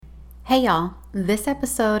Hey y'all, this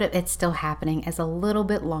episode of It's Still Happening is a little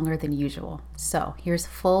bit longer than usual. So here's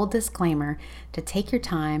full disclaimer to take your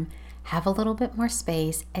time, have a little bit more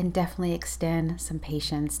space, and definitely extend some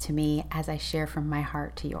patience to me as I share from my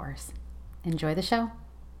heart to yours. Enjoy the show.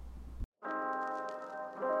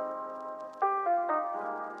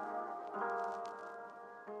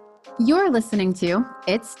 You're listening to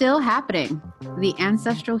It's Still Happening, the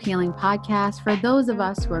ancestral healing podcast for those of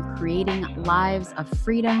us who are creating lives of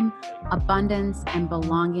freedom, abundance, and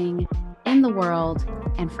belonging in the world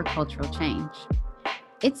and for cultural change.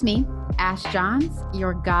 It's me, Ash Johns,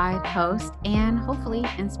 your guide, host, and hopefully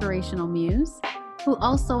inspirational muse, who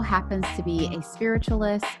also happens to be a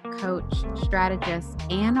spiritualist, coach, strategist,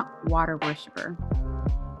 and water worshiper.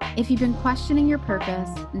 If you've been questioning your purpose,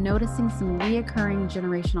 noticing some reoccurring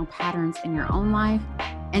generational patterns in your own life,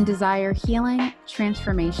 and desire healing,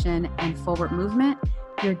 transformation, and forward movement,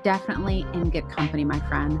 you're definitely in good company, my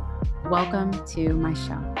friend. Welcome to my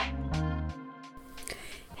show.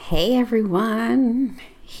 Hey everyone,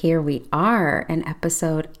 here we are in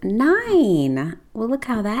episode 9. Well, look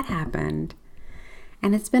how that happened.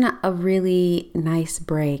 And it's been a really nice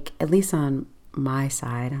break, at least on my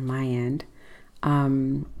side, on my end.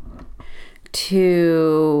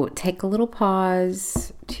 To take a little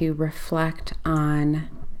pause to reflect on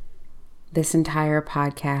this entire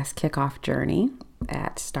podcast kickoff journey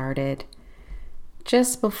that started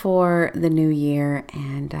just before the new year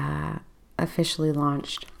and officially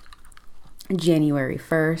launched January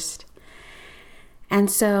 1st.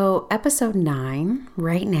 And so episode 9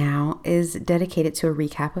 right now is dedicated to a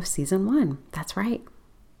recap of season 1. That's right.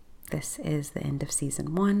 This is the end of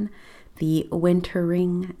season 1, the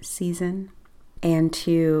wintering season, and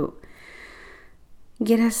to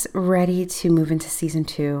get us ready to move into season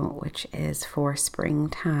 2, which is for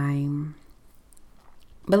springtime.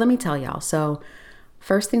 But let me tell y'all, so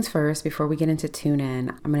first things first, before we get into tune in,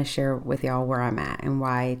 I'm going to share with y'all where I'm at and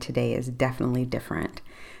why today is definitely different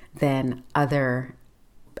than other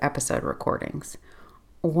episode recordings.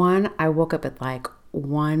 One, I woke up at like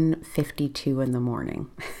 1:52 in the morning.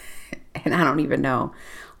 And I don't even know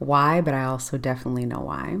why, but I also definitely know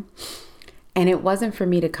why. And it wasn't for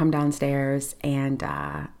me to come downstairs and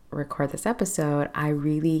record this episode. I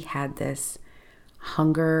really had this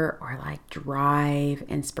hunger or like drive,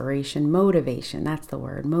 inspiration, motivation. That's the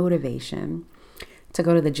word, motivation to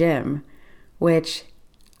go to the gym, which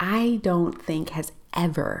I don't think has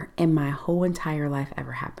ever in my whole entire life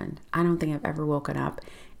ever happened. I don't think I've ever woken up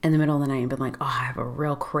in the middle of the night and been like, oh, I have a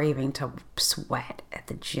real craving to sweat at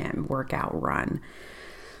the gym, workout, run.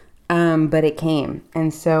 But it came.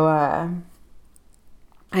 And so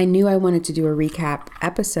I knew I wanted to do a recap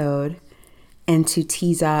episode and to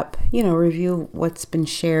tease up, review what's been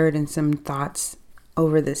shared and some thoughts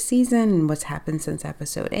over this season and what's happened since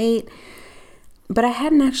episode 8. But I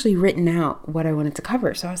hadn't actually written out what I wanted to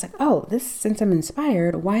cover. So I was like, since I'm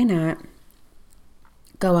inspired, why not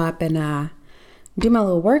go up and do my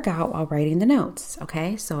little workout while writing the notes.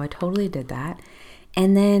 Okay, so I totally did that.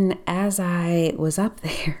 And then as I was up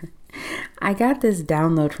there, I got this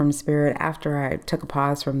download from Spirit after I took a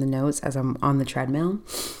pause from the notes as I'm on the treadmill.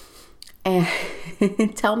 And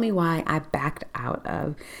tell me why I backed out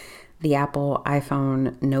of the Apple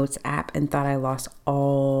iPhone Notes app and thought I lost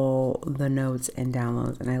all the notes and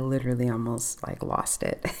downloads. And I literally almost lost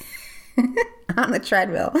it on the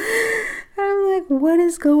treadmill. And I'm like, what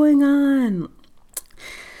is going on?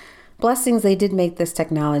 Blessings, they did make this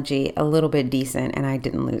technology a little bit decent and I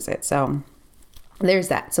didn't lose it. So there's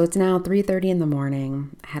that. So it's now 3:30 in the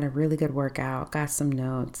morning. I had a really good workout, got some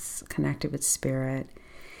notes, connected with Spirit,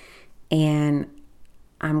 and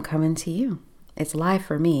I'm coming to you. It's live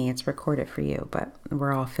for me. It's recorded for you, but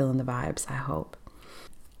we're all feeling the vibes, I hope.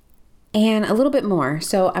 And a little bit more.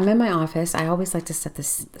 So I'm in my office. I always like to set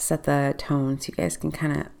the tone so you guys can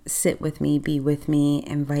kind of sit with me, be with me,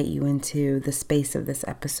 invite you into the space of this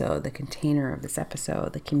episode, the container of this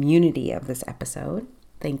episode, the community of this episode.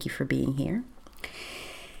 Thank you for being here.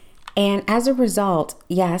 And as a result,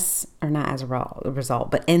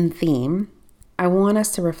 but in theme, I want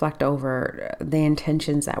us to reflect over the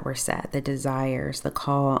intentions that were set, the desires, the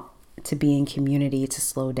call to be in community, to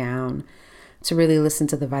slow down, to really listen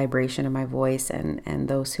to the vibration of my voice and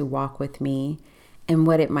those who walk with me and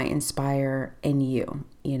what it might inspire in you.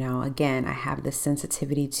 Again, I have this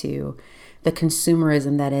sensitivity to the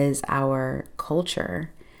consumerism that is our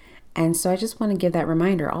culture. And so I just want to give that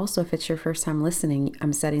reminder. Also, if it's your first time listening,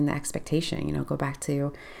 I'm setting the expectation, go back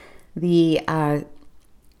to the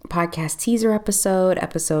podcast teaser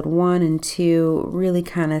episode 1 and 2, really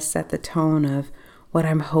kind of set the tone of what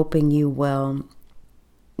I'm hoping you will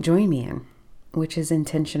join me in. which is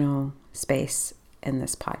intentional space in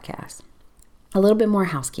this podcast. A little bit more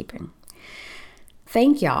housekeeping.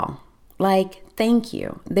 Thank y'all. Thank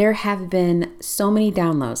you. There have been so many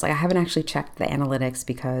downloads. I haven't actually checked the analytics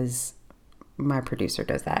because my producer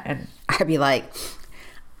does that. And I'd be like,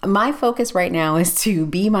 my focus right now is to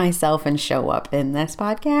be myself and show up in this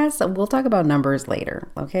podcast. So we'll talk about numbers later.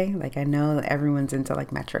 Okay. I know that everyone's into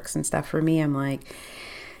metrics and stuff. For me, I'm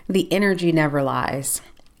the energy never lies.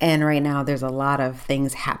 And right now there's a lot of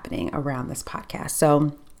things happening around this podcast.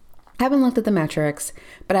 So I haven't looked at the metrics,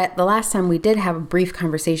 but the last time we did have a brief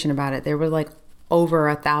conversation about it, there were over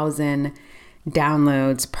 1,000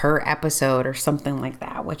 downloads per episode or something like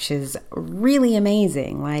that, which is really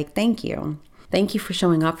amazing. Thank you. Thank you for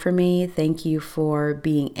showing up for me. Thank you for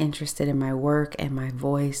being interested in my work and my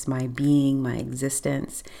voice, my being, my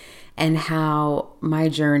existence, and how my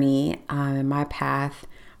journey and my path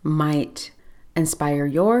might inspire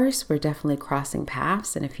yours. We're definitely crossing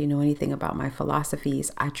paths. And if you know anything about my philosophies,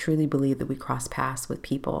 I truly believe that we cross paths with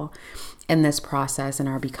people in this process and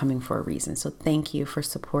are becoming for a reason. So thank you for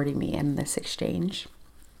supporting me in this exchange.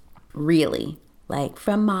 Really,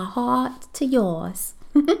 from my heart to yours.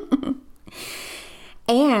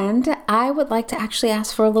 And I would like to actually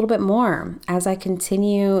ask for a little bit more as I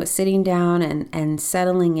continue sitting down and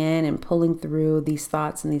settling in and pulling through these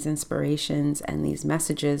thoughts and these inspirations and these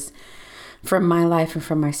messages from my life and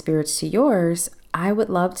from my spirits to yours. I would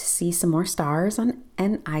love to see some more stars on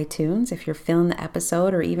iTunes. If you're feeling the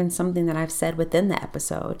episode or even something that I've said within the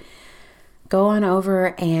episode, go on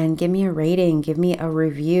over and give me a rating, give me a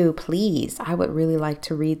review, please. I would really like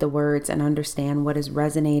to read the words and understand what is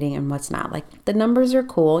resonating and what's not. The numbers are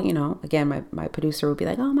cool. Again, my producer would be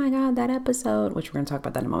like, oh my God, that episode, which we're going to talk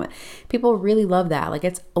about that in a moment. People really love that.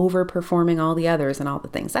 It's overperforming all the others and all the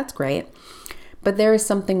things. That's great. But there is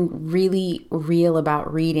something really real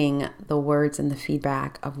about reading the words and the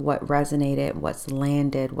feedback of what resonated, what's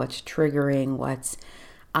landed, what's triggering, what's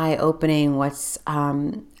eye-opening, what's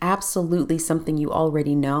absolutely something you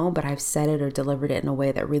already know, but I've said it or delivered it in a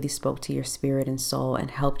way that really spoke to your spirit and soul and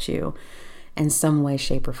helped you in some way,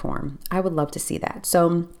 shape, or form. I would love to see that.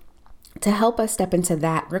 So to help us step into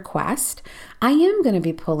that request, I am going to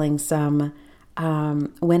be pulling some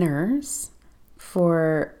winners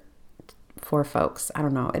for folks. I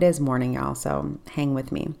don't know. It is morning, y'all, so hang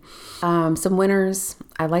with me. Some winners.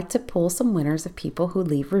 I like to pull some winners of people who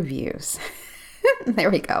leave reviews. There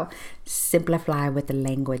we go. Simplify with the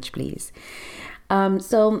language, please.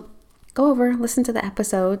 So go over, listen to the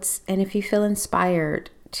episodes, and if you feel inspired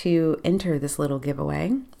to enter this little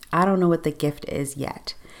giveaway, I don't know what the gift is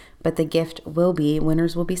yet, but the gift will be,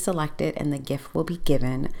 winners will be selected, and the gift will be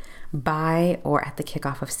given by or at the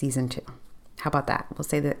kickoff of season 2. How about that? We'll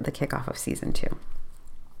say the kickoff of season 2,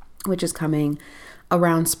 which is coming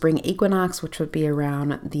around spring equinox, which would be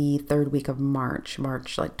around the 3rd week of March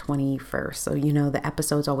 21st. So, the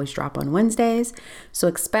episodes always drop on Wednesdays. So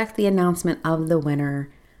expect the announcement of the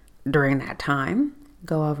winner during that time.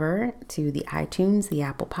 Go over to the iTunes, the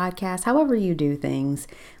Apple Podcast, however you do things,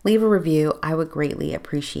 leave a review. I would greatly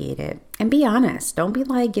appreciate it. And be honest. Don't be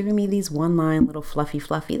giving me these one-line little fluffy.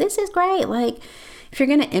 This is great. If you're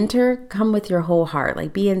going to enter, come with your whole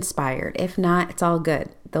heart. Be inspired. If not, it's all good.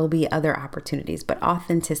 There'll be other opportunities. But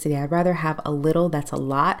authenticity, I'd rather have a little that's a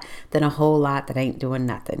lot than a whole lot that ain't doing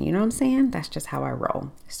nothing. You know what I'm saying? That's just how I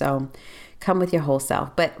roll. So come with your whole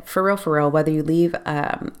self. But for real, whether you leave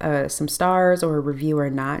some stars or a review or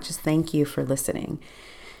not, just thank you for listening.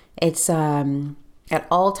 It's at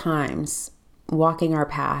all times walking our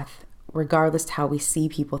path, regardless to how we see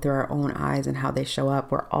people through our own eyes and how they show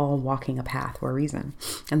up, we're all walking a path for a reason.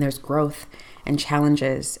 And there's growth and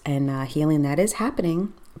challenges and healing that is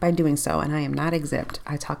happening by doing so. And I am not exempt.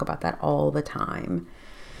 I talk about that all the time.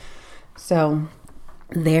 So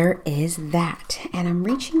there is that. And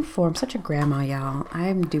I'm such a grandma, y'all.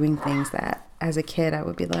 I'm doing things that as a kid, I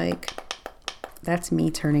would be like, that's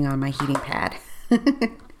me turning on my heating pad.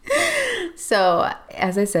 So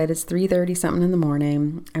as I said, it's 3:30 something in the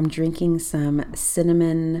morning. I'm drinking some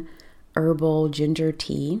cinnamon herbal ginger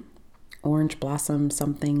tea, orange blossom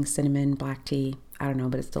something, cinnamon black tea. I don't know,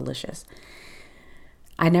 but it's delicious.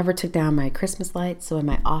 I never took down my Christmas lights. So in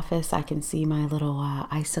my office, I can see my little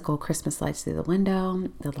icicle Christmas lights through the window.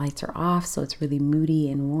 The lights are off, so it's really moody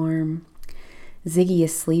and warm. Ziggy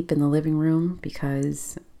is asleep in the living room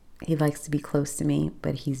because he likes to be close to me,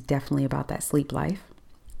 but he's definitely about that sleep life.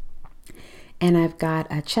 And I've got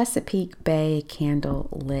a Chesapeake Bay candle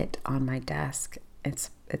lit on my desk.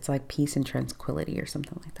 It's like peace and tranquility or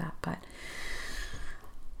something like that. But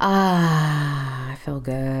I feel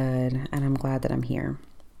good and I'm glad that I'm here.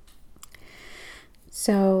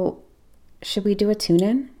 So should we do a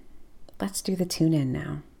tune-in? Let's do the tune-in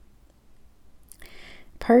now.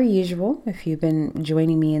 Per usual, if you've been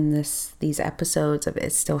joining me in these episodes of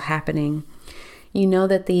It's Still Happening, you know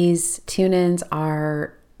that these tune-ins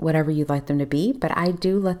are whatever you'd like them to be, but I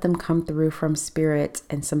do let them come through from spirit,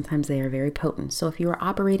 and sometimes they are very potent. So if you are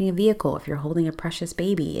operating a vehicle, if you're holding a precious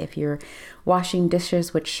baby, if you're washing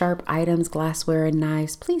dishes with sharp items, glassware, and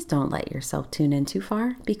knives, please don't let yourself tune in too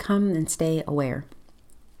far. Become and stay aware.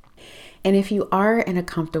 And if you are in a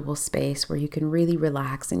comfortable space where you can really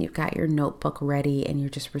relax and you've got your notebook ready and you're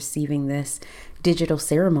just receiving this digital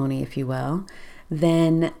ceremony, if you will,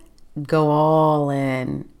 then go all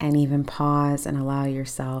in and even pause and allow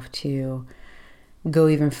yourself to go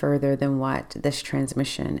even further than what this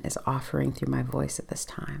transmission is offering through my voice at this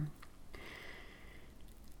time.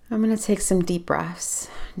 I'm going to take some deep breaths.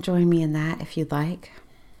 Join me in that if you'd like.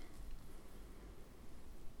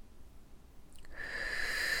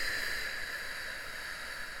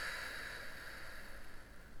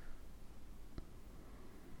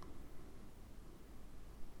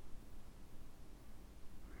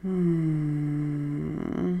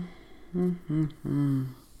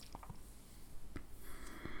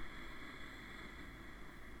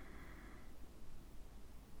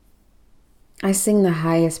 I sing the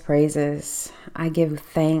highest praises. I give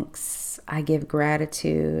thanks. I give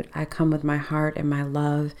gratitude. I come with my heart and my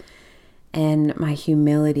love and my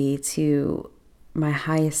humility to my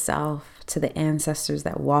highest self, to the ancestors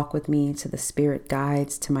that walk with me, to the spirit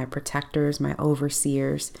guides, to my protectors, my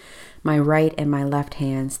overseers, my right and my left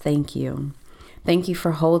hands. Thank you. Thank you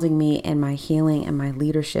for holding me in my healing and my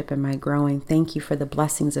leadership and my growing. Thank you for the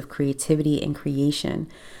blessings of creativity and creation,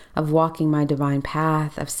 of walking my divine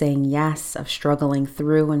path, of saying yes, of struggling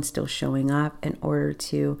through and still showing up in order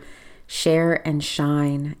to share and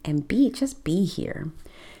shine and just be here.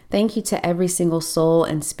 Thank you to every single soul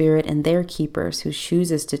and spirit and their keepers who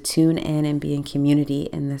chooses to tune in and be in community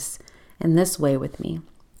in this way with me.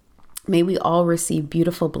 May we all receive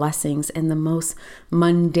beautiful blessings in the most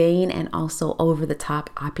mundane and also over-the-top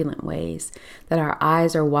opulent ways, that our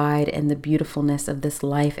eyes are wide in the beautifulness of this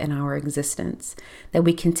life and our existence, that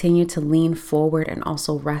we continue to lean forward and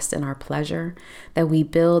also rest in our pleasure, that we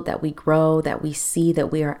build, that we grow, that we see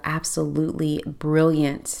that we are absolutely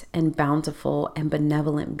brilliant and bountiful and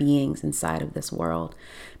benevolent beings inside of this world.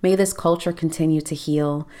 May this culture continue to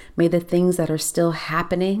heal. May the things that are still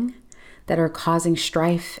happening that are causing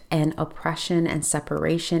strife and oppression and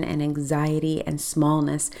separation and anxiety and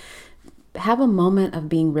smallness have a moment of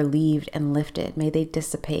being relieved and lifted. May they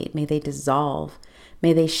dissipate. May they dissolve.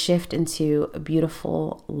 May they shift into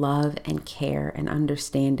beautiful love and care and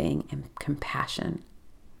understanding and compassion.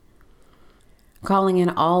 Calling in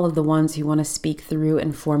all of the ones who want to speak through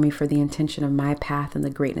and for me for the intention of my path and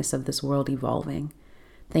the greatness of this world evolving.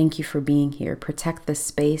 Thank you for being here. Protect this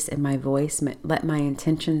space and my voice. Let my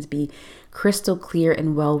intentions be crystal clear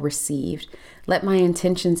and well received. Let my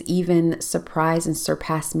intentions even surprise and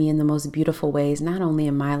surpass me in the most beautiful ways, not only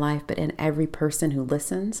in my life, but in every person who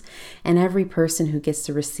listens and every person who gets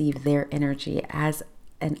to receive their energy as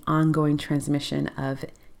an ongoing transmission of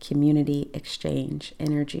community exchange,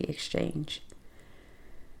 energy exchange.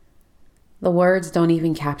 The words don't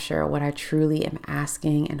even capture what I truly am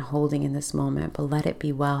asking and holding in this moment, but let it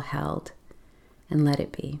be well held and let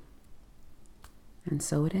it be. And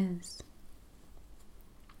so it is.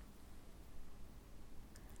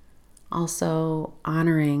 Also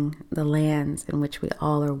honoring the lands in which we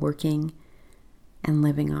all are working and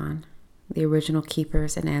living on, the original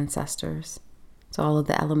keepers and ancestors, to all of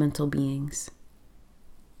the elemental beings.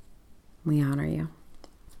 We honor you.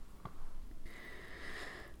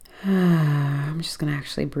 I'm just going to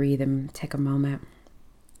actually breathe and take a moment.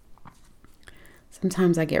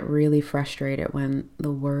 Sometimes I get really frustrated when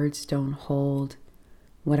the words don't hold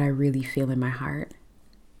what I really feel in my heart.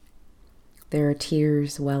 There are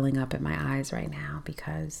tears welling up in my eyes right now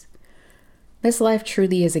because this life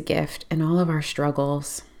truly is a gift. In all of our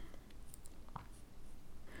struggles,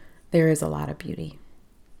 there is a lot of beauty.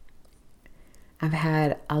 I've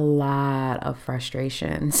had a lot of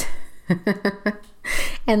frustrations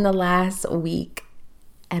in the last week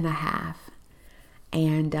and a half.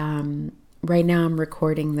 And right now I'm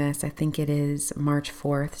recording this. I think it is March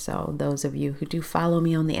 4th. So those of you who do follow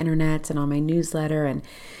me on the internet and on my newsletter and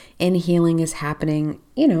In Healing is happening,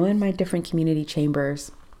 in my different community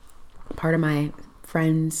chambers, part of my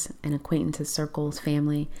friends and acquaintances circles,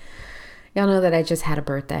 family. Y'all know that I just had a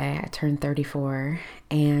birthday. I turned 34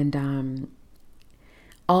 and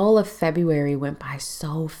all of February went by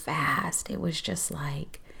so fast. It was just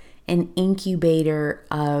like an incubator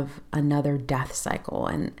of another death cycle.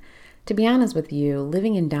 And to be honest with you,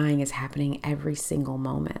 living and dying is happening every single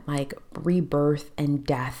moment. Like rebirth and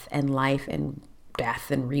death and life and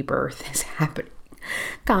death and rebirth is happening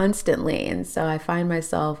constantly. And so I find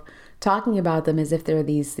myself talking about them as if they're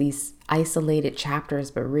these isolated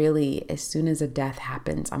chapters, but really as soon as a death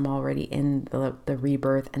happens, I'm already in the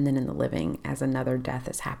rebirth and then in the living as another death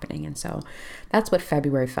is happening. And so that's what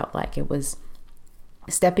February felt like. It was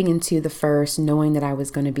stepping into the first, knowing that I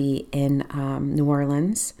was going to be in New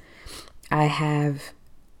Orleans. I have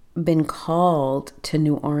been called to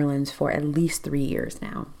New Orleans for at least 3 years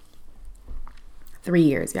now. 3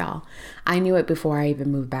 years, y'all. I knew it before I even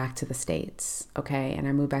moved back to the States. Okay. And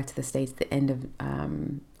I moved back to the States the end of,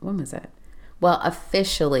 when was it? Well,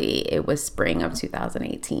 officially it was spring of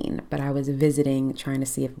 2018, but I was visiting, trying to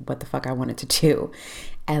see what the fuck I wanted to do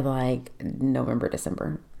at like November,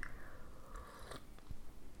 December.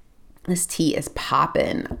 This tea is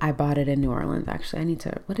popping. I bought it in New Orleans. Actually,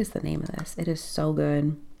 what is the name of this? It is so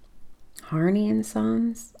good. Harney and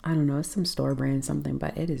Sons. I don't know. It's some store brand something,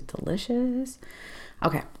 but it is delicious.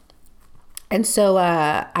 Okay. And so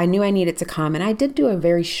I knew I needed to come, and I did do a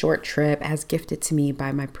very short trip as gifted to me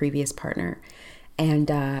by my previous partner. And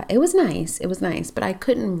it was nice. It was nice, but I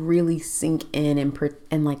couldn't really sink in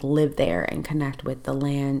and like live there and connect with the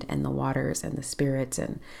land and the waters and the spirits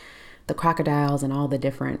and the crocodiles and all the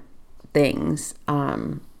different things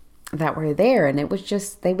that were there. And they would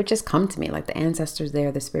just come to me, like the ancestors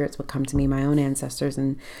there, the spirits would come to me, my own ancestors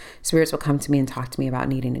and spirits would come to me and talk to me about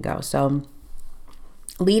needing to go. So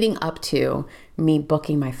leading up to me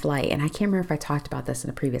booking my flight, and I can't remember if I talked about this in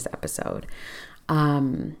a previous episode,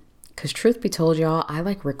 because truth be told, y'all, I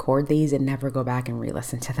like record these and never go back and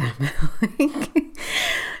re-listen to them.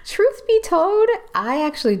 Truth be told, I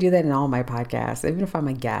actually do that in all my podcasts. Even if I'm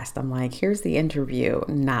a guest, I'm like, here's the interview,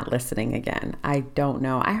 not listening again. I don't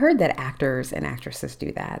know. I heard that actors and actresses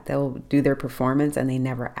do that. They'll do their performance and they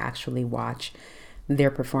never actually watch their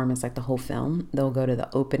performance, like the whole film. They'll go to the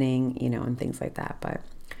opening, and things like that. But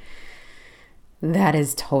that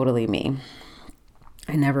is totally me.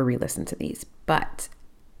 I never re-listen to these. But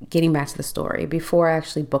getting back to the story, before I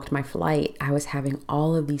actually booked my flight, I was having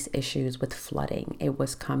all of these issues with flooding. It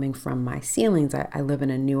was coming from my ceilings. I live in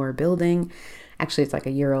a newer building. Actually, it's like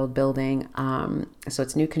a year-old building. So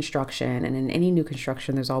it's new construction. And in any new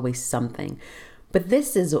construction, there's always something. But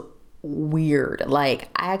this is weird. Like,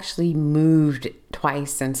 I actually moved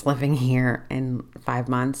twice since living here in 5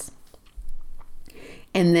 months.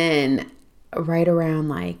 And then right around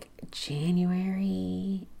like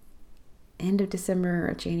January, end of December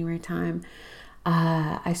or January time,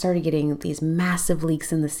 I started getting these massive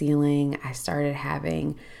leaks in the ceiling. I started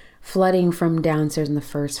having flooding from downstairs in the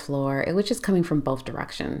first floor. It was just coming from both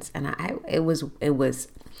directions. And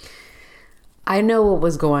I know what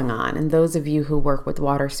was going on. And those of you who work with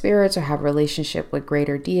water spirits or have a relationship with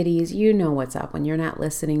greater deities, you know what's up. When you're not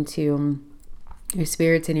listening to your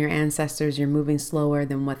spirits and your ancestors, you're moving slower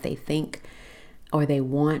than what they think or they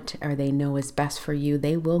want or they know is best for you,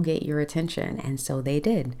 they will get your attention. And so they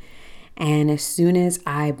did. And as soon as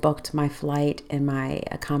I booked my flight and my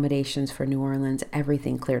accommodations for New Orleans,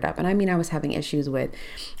 everything cleared up. And I mean, I was having issues with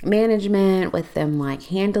management, with them like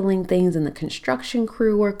handling things, and the construction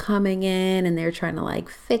crew were coming in and they're trying to like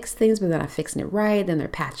fix things, but they're not fixing it right. Then they're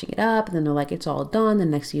patching it up and then they're like, it's all done. The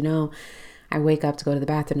next you know, I wake up to go to the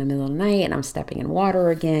bathroom in the middle of the night and I'm stepping in water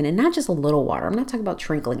again. And not just a little water. I'm not talking about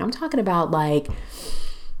trickling. I'm talking about like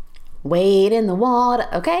wade in the water.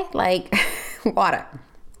 Okay. Like water.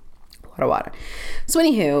 So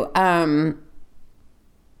anywho,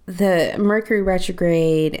 the Mercury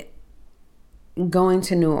retrograde, going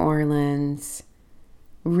to New Orleans,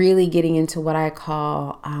 really getting into what I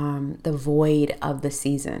call the void of the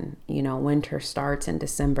season. Winter starts in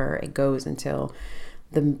December. It goes until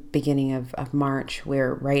the beginning of March.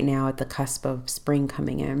 We're right now at the cusp of spring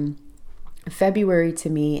coming in. February to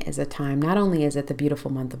me is a time, not only is it the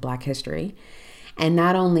beautiful month of Black History, and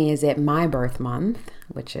not only is it my birth month,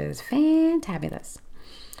 which is fantabulous,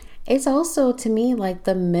 it's also to me like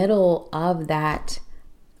the middle of that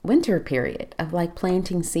winter period of like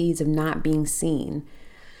planting seeds, of not being seen,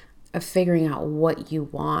 of figuring out what you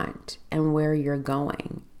want and where you're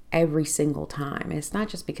going every single time. It's not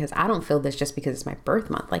just because I don't feel this just because it's my birth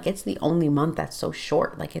month. Like, it's the only month that's so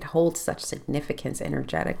short. Like, it holds such significance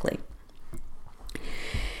energetically.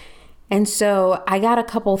 And so I got a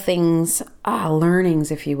couple things,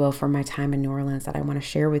 learnings, if you will, from my time in New Orleans that I want to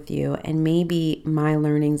share with you. And maybe my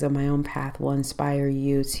learnings on my own path will inspire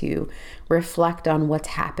you to reflect on what's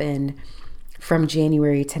happened from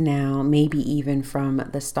January to now, maybe even from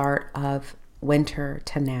the start of winter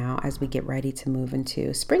to now as we get ready to move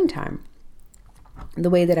into springtime. the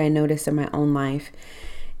way that I notice in my own life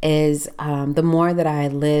is the more that I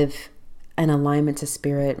live in alignment to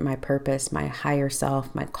spirit, my purpose, my higher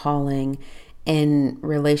self, my calling, in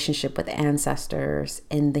relationship with ancestors,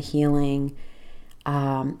 in the healing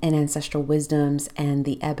and ancestral wisdoms, and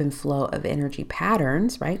the ebb and flow of energy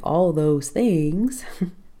patterns, right? All those things.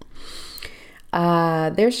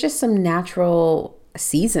 There's just some natural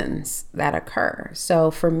seasons that occur.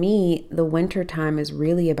 So for me, the winter time is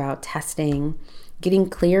really about testing, getting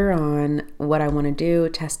clear on what I want to do,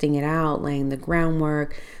 testing it out, laying the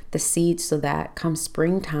groundwork, the seeds, so that come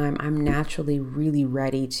springtime, I'm naturally really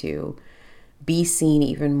ready to be seen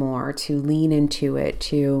even more, to lean into it,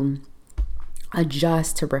 to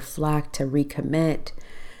adjust, to reflect, to recommit.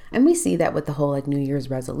 And we see that with the whole like New Year's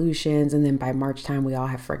resolutions. And then by March time, we all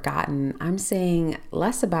have forgotten. I'm saying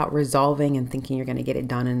less about resolving and thinking you're going to get it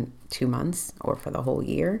done in 2 months or for the whole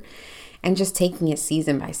year, and just taking it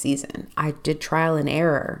season by season. I did trial and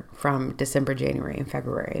error from December, January, and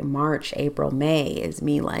February. March, April, May is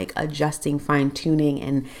me like adjusting, fine tuning,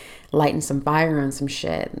 and lighting some fire on some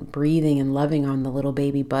shit, breathing and loving on the little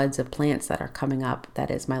baby buds of plants that are coming up.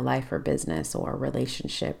 That is my life or business or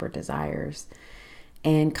relationship or desires.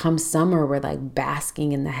 And come summer, we're like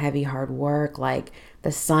basking in the heavy, hard work. Like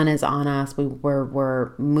the sun is on us.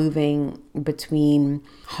 We're moving between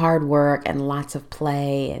hard work and lots of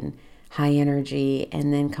play and high energy.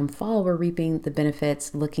 And then come fall, we're reaping the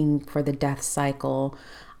benefits, looking for the death cycle,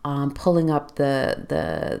 pulling up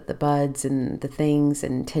the buds and the things,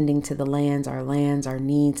 and tending to the lands, our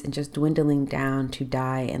needs, and just dwindling down to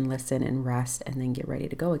die and listen and rest and then get ready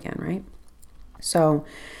to go again, right? So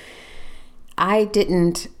I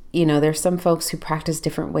didn't, there's some folks who practice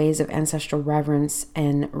different ways of ancestral reverence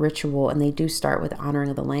and ritual, and they do start with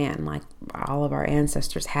honoring the land. Like all of our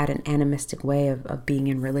ancestors had an animistic way of being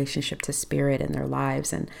in relationship to spirit in their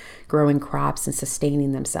lives and growing crops and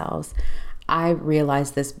sustaining themselves. I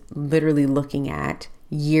realized this literally looking at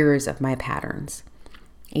years of my patterns.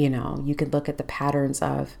 You could look at the patterns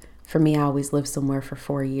of, for me, I always lived somewhere for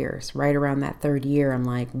 4 years. Right around that 3rd year, I'm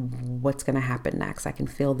like, what's going to happen next? I can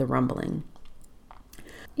feel the rumbling.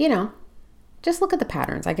 Just look at the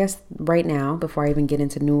patterns. I guess right now, before I even get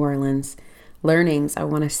into New Orleans learnings, I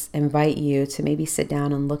want to invite you to maybe sit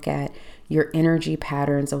down and look at your energy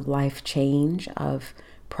patterns of life change, of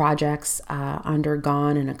projects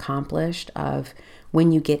undergone and accomplished, of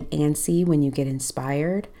when you get antsy, when you get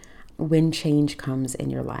inspired, when change comes in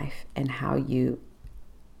your life, and how you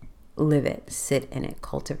live it, sit in it,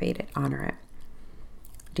 cultivate it, honor it.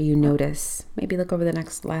 Do you notice? Maybe look over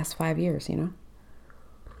the last 5 years,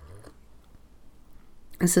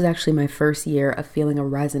 This is actually my first year of feeling a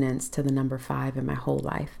resonance to the number 5 in my whole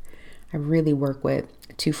life. I really work with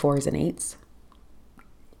 2 4s and 8s.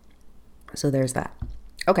 So there's that.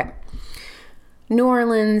 Okay. New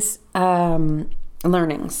Orleans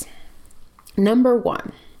learnings. Number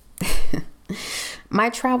 1.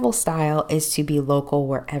 My travel style is to be local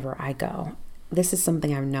wherever I go. This is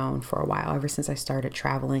something I've known for a while, ever since I started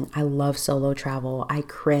traveling. I love solo travel. I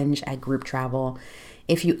cringe at group travel.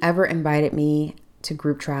 If you ever invited me to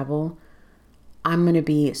group travel, I'm going to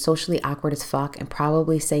be socially awkward as fuck and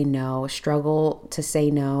probably say no, struggle to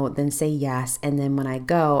say no, then say yes. And then when I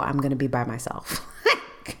go, I'm going to be by myself.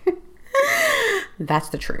 That's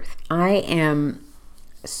the truth. I am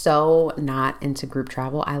so not into group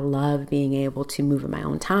travel. I love being able to move at my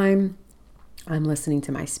own time. I'm listening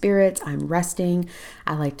to my spirits. I'm resting.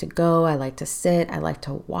 I like to go. I like to sit. I like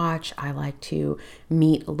to watch. I like to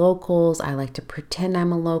meet locals. I like to pretend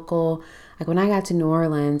I'm a local. Like when I got to New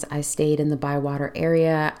Orleans, I stayed in the Bywater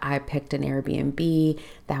area. I picked an Airbnb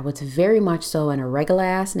that was very much so in a regular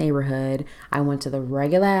ass neighborhood. I went to the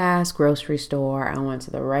regular ass grocery store. I went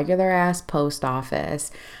to the regular ass post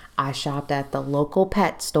office. I shopped at the local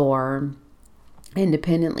pet store,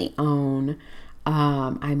 independently owned.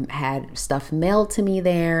 I had stuff mailed to me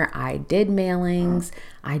there. I did mailings.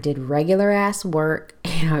 I did regular ass work.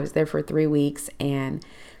 I was there for 3 weeks. And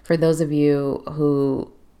for those of you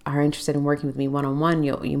who are interested in working with me one-on-one,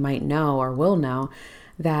 you might know or will know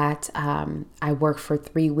that I work for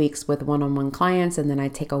 3 weeks with one-on-one clients, and then I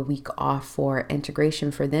take a week off for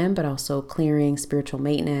integration for them, but also clearing, spiritual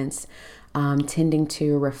maintenance, tending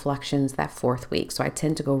to reflections that 4th week. So I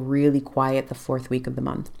tend to go really quiet the 4th week of the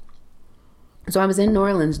month. So I was in New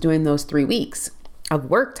Orleans doing those 3 weeks of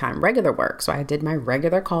work time, regular work. So I did my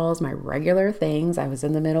regular calls, my regular things. I was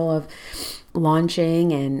in the middle of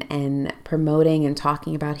launching and promoting and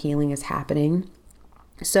talking about healing is happening.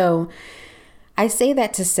 So I say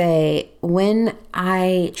that to say, when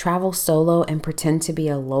I travel solo and pretend to be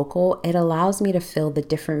a local, it allows me to feel the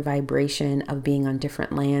different vibration of being on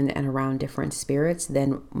different land and around different spirits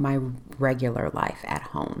than my regular life at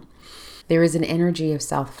home. There is an energy of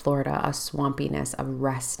South Florida, a swampiness, a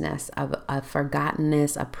restness, of a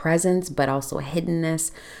forgottenness, a presence, but also a hiddenness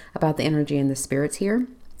about the energy and the spirits here.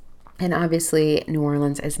 And obviously, New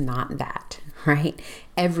Orleans is not that, right?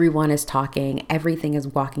 Everyone is talking. Everything is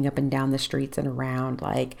walking up and down the streets and around.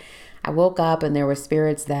 Like, I woke up and there were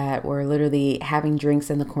spirits that were literally having drinks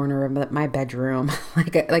in the corner of my bedroom.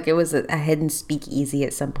 like it was a hidden speakeasy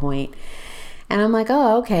at some point. And I'm like,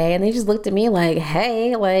 oh, okay. And they just looked at me like,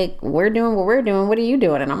 hey, like, we're doing what we're doing. What are you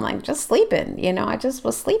doing? And I'm like, just sleeping. I just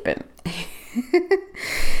was sleeping.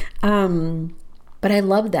 But I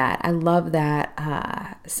love that. I love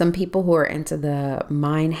that some people who are into the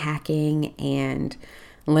mind hacking and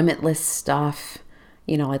limitless stuff,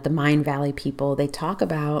 like the Mind Valley people, they talk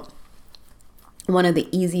about one of the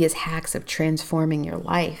easiest hacks of transforming your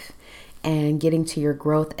life and getting to your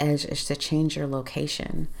growth edge is to change your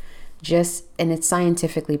location. And it's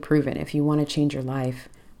scientifically proven. If you want to change your life,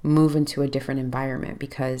 move into a different environment,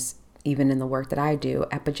 because even in the work that I do,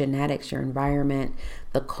 epigenetics, your environment,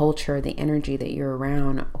 the culture, the energy that you're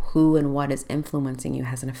around, who and what is influencing you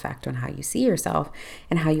has an effect on how you see yourself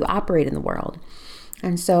and how you operate in the world.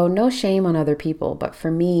 And so no shame on other people, but for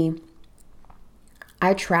me,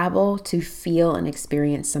 I travel to feel and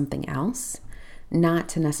experience something else, not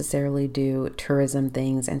to necessarily do tourism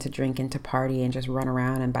things and to drink and to party and just run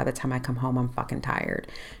around. And by the time I come home, I'm fucking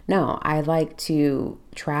tired. No, I like to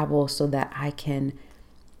travel so that I can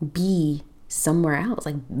be somewhere else,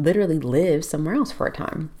 like literally live somewhere else for a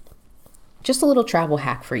time. Just a little travel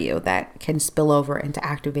hack for you that can spill over into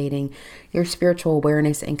activating your spiritual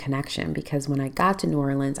awareness and connection. Because when I got to New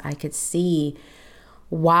Orleans, I could see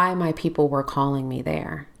why my people were calling me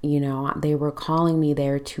there. They were calling me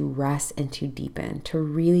there to rest and to deepen, to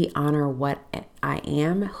really honor what I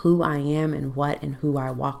am, who I am, and what and who I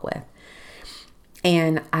walk with.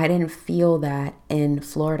 And I didn't feel that in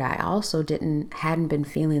Florida. I also hadn't been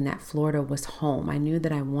feeling that Florida was home. I knew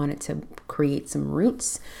that I wanted to create some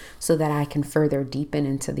roots so that I can further deepen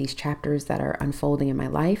into these chapters that are unfolding in my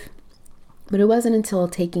life. But it wasn't until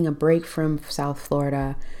taking a break from South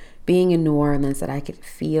Florida, being in New Orleans, that I could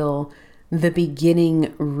feel the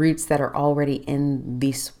beginning roots that are already in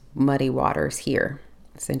these muddy waters here.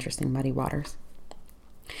 It's interesting, muddy waters.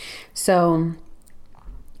 So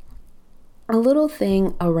a little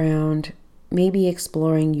thing around maybe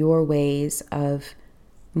exploring your ways of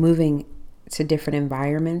moving to different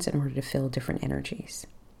environments in order to feel different energies.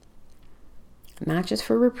 Not just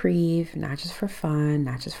for reprieve, not just for fun,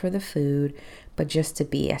 not just for the food, but just to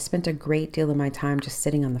be. I spent a great deal of my time just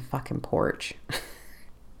sitting on the fucking porch,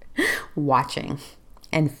 watching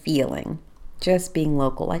and feeling, just being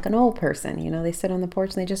local, like an old person. They sit on the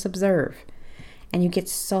porch and they just observe. And you get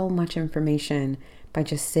so much information by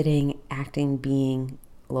just sitting, acting, being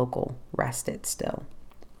local, rested still.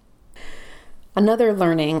 Another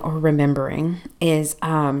learning or remembering is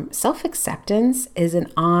self-acceptance is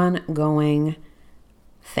an ongoing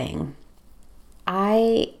thing.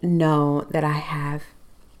 I know that I have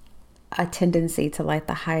a tendency to like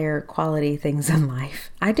the higher quality things in life.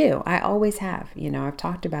 I do. I always have. I've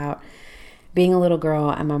talked about being a little girl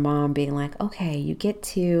and my mom being like, okay, you get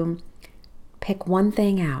to pick one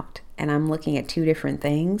thing out. And I'm looking at two different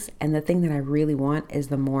things. And the thing that I really want is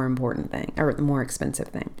the more important thing, or the more expensive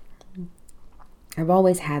thing. I've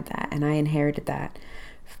always had that. And I inherited that,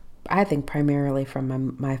 I think, primarily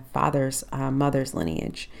from my father's mother's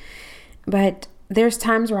lineage. But there's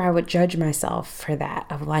times where I would judge myself for that,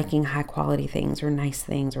 of liking high quality things or nice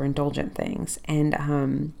things or indulgent things. And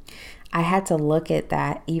I had to look at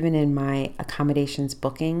that even in my accommodations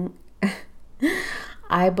booking.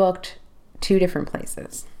 I booked 2 different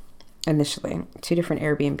places. Initially, 2 different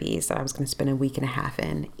Airbnbs that I was going to spend a week and a half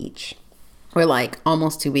in each. Or like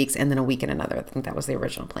almost 2 weeks and then a week in another. I think that was the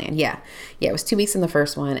original plan. Yeah, it was 2 weeks in the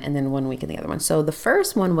first one and then 1 week in the other one. So the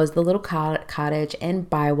first one was the little cottage in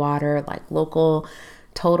Bywater, like local,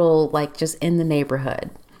 total, like just in the neighborhood.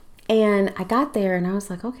 And I got there and I was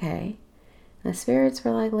like, okay. And the spirits were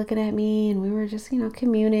like looking at me and we were just,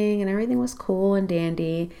 communing and everything was cool and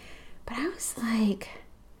dandy. But I was like,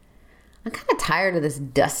 I'm kind of tired of this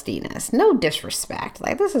dustiness. No disrespect.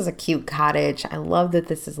 Like, this is a cute cottage. I love that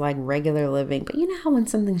this is like regular living. But you know how when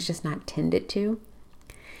something's just not tended to?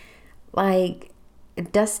 Like,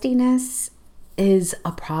 dustiness is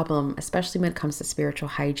a problem, especially when it comes to spiritual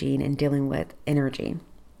hygiene and dealing with energy.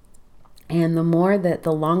 And the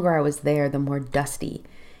longer I was there, the more dusty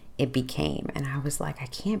it became. And I was like, I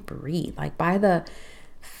can't breathe. Like by the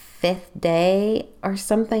 5th day or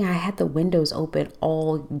something, I had the windows open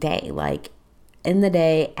all day. Like in the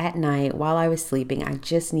day, at night, while I was sleeping, I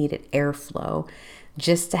just needed airflow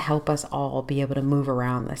just to help us all be able to move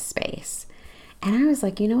around this space. And I was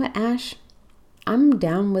like, you know what, Ash, I'm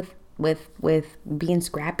down with being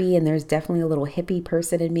scrappy, and there's definitely a little hippie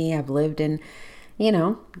person in me. I've lived in,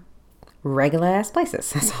 regular ass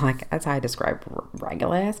places. That's how I describe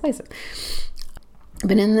regular ass places.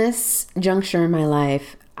 But in this juncture in my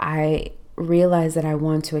life, I realized that I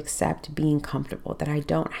want to accept being comfortable, that I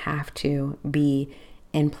don't have to be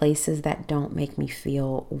in places that don't make me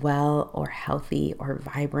feel well or healthy or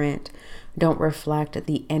vibrant, don't reflect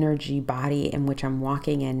the energy body in which I'm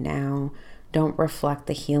walking in now, don't reflect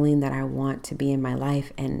the healing that I want to be in my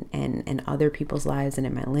life and other people's lives and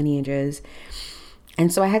in my lineages.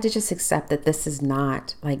 And so I had to just accept that this is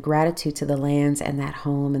not like gratitude to the lands and that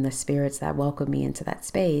home and the spirits that welcomed me into that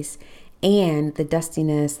space. And the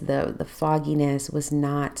dustiness, the fogginess was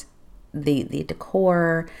not the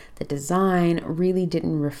decor, the design really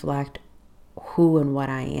didn't reflect who and what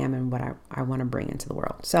I am and what I want to bring into the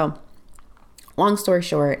world. So long story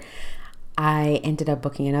short, I ended up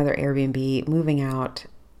booking another Airbnb, moving out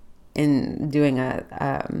and doing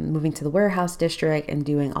moving to the warehouse district and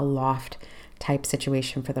doing a loft type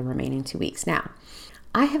situation for the remaining 2 weeks. Now,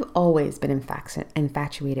 I have always been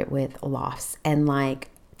infatuated with lofts and like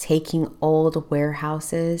taking old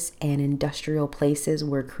warehouses and industrial places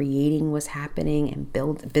where creating was happening and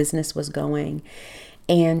business was going,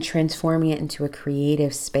 and transforming it into a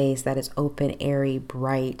creative space that is open, airy,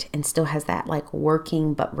 bright, and still has that like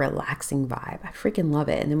working but relaxing vibe. I freaking love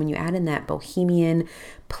it. And then when you add in that bohemian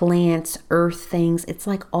plants, earth things, it's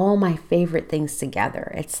like all my favorite things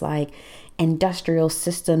together. It's like industrial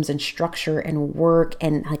systems and structure and work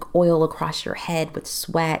and like oil across your head with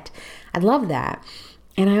sweat. I love that.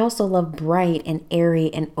 And I also love bright and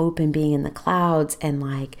airy and open, being in the clouds and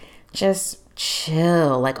like just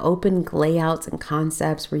chill, like open layouts and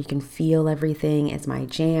concepts where you can feel everything is my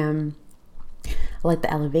jam. I like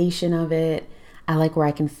the elevation of it. I like where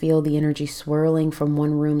I can feel the energy swirling from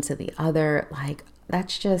one room to the other. Like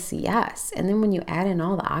that's just yes. And then when you add in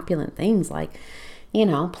all the opulent things like,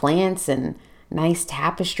 plants and nice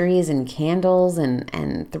tapestries and candles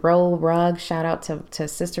and throw rug. Shout out to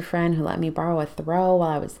sister friend who let me borrow a throw while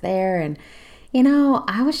I was there. And,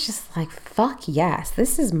 I was just like, fuck yes,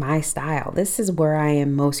 this is my style. This is where I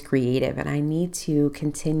am most creative. And I need to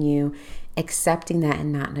continue accepting that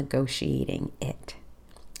and not negotiating it.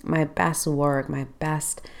 My best work, my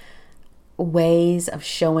best ways of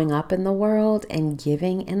showing up in the world and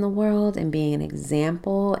giving in the world and being an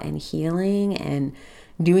example and healing and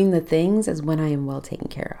doing the things is when I am well taken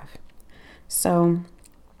care of. So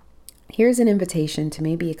here's an invitation to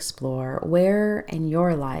maybe explore where in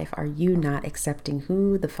your life are you not accepting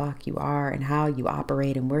who the fuck you are and how you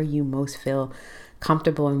operate and where you most feel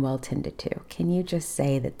comfortable and well tended to. Can you just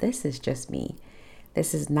say that this is just me?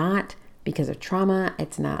 This is not because of trauma.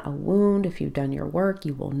 It's not a wound. If you've done your work,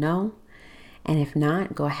 you will know. And if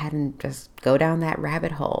not, go ahead and just go down that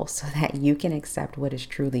rabbit hole so that you can accept what is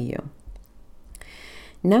truly you.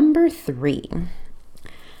 Number 3,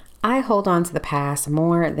 I hold on to the past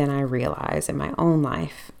more than I realize in my own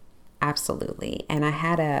life. Absolutely. And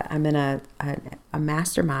I'm in a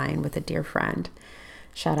mastermind with a dear friend.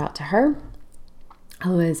 Shout out to her,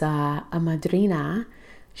 who is a madrina.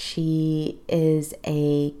 She is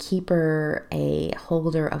a keeper, a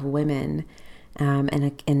holder of women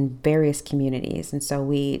in various communities. And so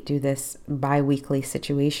we do this bi-weekly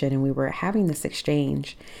situation, and we were having this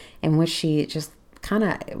exchange in which she just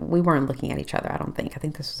we weren't looking at each other, I don't think. I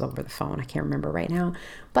think this was over the phone. I can't remember right now.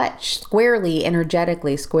 But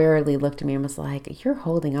energetically looked at me and was like, you're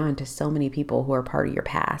holding on to so many people who are part of your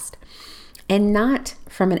past. And not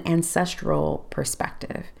from an ancestral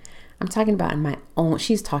perspective. I'm talking about in my own,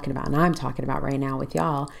 she's talking about, and I'm talking about right now with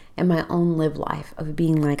y'all, in my own lived life of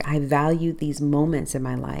being like, I value these moments in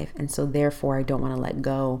my life. And so therefore I don't want to let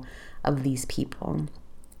go of these people.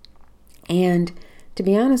 And to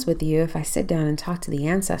be honest with you, if I sit down and talk to the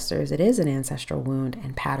ancestors, it is an ancestral wound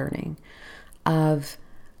and patterning of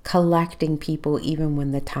collecting people even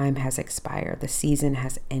when the time has expired, the season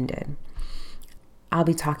has ended. I'll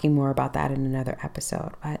be talking more about that in another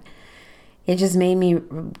episode, but it just made me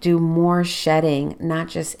do more shedding, not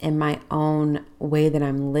just in my own way that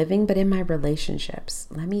I'm living, but in my relationships.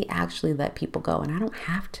 Let me actually let people go. And I don't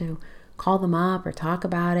have to call them up or talk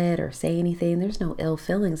about it or say anything. There's no ill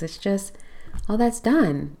feelings. It's just, oh, that's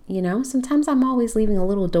done. Sometimes I'm always leaving a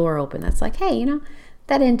little door open. That's like, hey,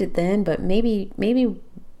 that ended then, but maybe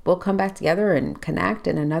we'll come back together and connect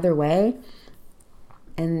in another way.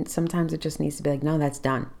 And sometimes it just needs to be like, no, that's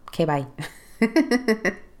done. Okay, bye.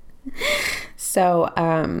 So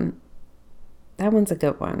that one's a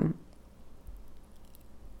good one.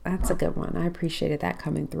 That's a good one. I appreciated that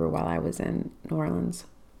coming through while I was in New Orleans.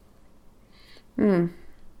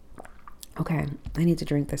 Okay, I need to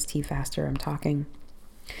drink this tea faster. I'm talking.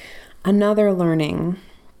 Another learning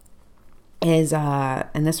is,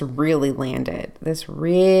 and this really landed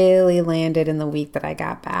in the week that I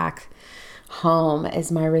got back home,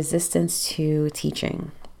 is my resistance to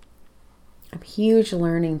teaching. A huge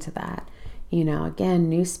learning to that. You know, again,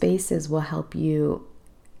 new spaces will help you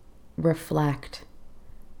reflect.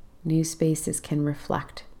 New spaces can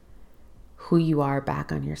reflect who you are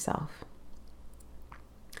back on yourself.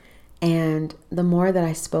 And the more that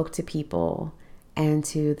I spoke to people and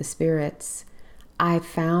to the spirits, I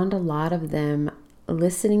found a lot of them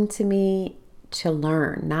listening to me to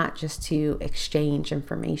learn, not just to exchange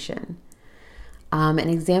information. An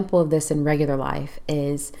example of this in regular life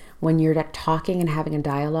is when you're talking and having a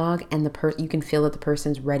dialogue and you can feel that the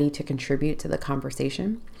person's ready to contribute to the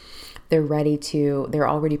conversation. They're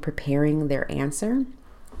already preparing their answer,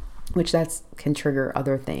 which can trigger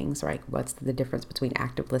other things, right? What's the difference between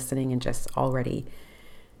active listening and just already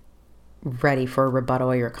ready for a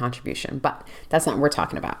rebuttal or your contribution? But that's not what we're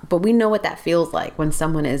talking about. But we know what that feels like when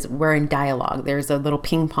we're in dialogue. There's a little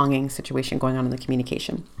ping-ponging situation going on in the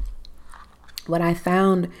communication. What I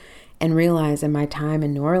found and realized in my time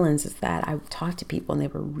in New Orleans is that I talked to people and they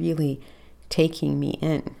were really taking me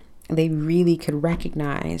in. They really could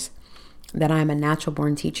recognize that I'm a natural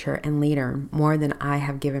born teacher and leader more than I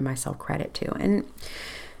have given myself credit to. And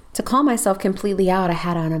to call myself completely out, I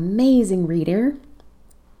had an amazing reading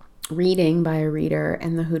by a reader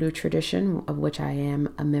in the Hoodoo tradition, of which I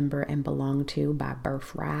am a member and belong to by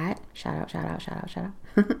birthright. Shout out.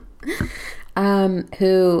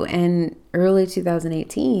 Who in early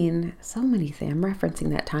 2018, so many things, I'm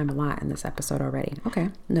referencing that time a lot in this episode already. Okay,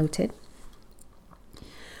 noted.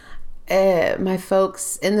 My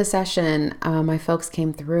folks in the session, my folks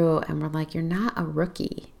came through and were like, you're not a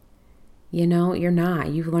rookie. You know, you're not.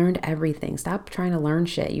 You've learned everything. Stop trying to learn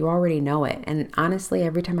shit. You already know it. And honestly,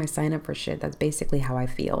 every time I sign up for shit, that's basically how I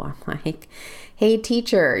feel. I'm like, hey,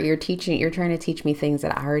 teacher, you're trying to teach me things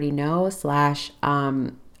that I already know, /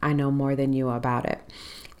 I know more than you about it.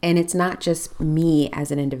 And it's not just me as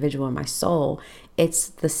an individual in my soul. It's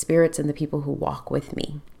the spirits and the people who walk with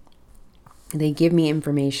me. They give me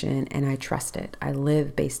information and I trust it. I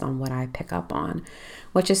live based on what I pick up on,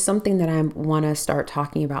 which is something that I want to start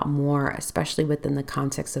talking about more, especially within the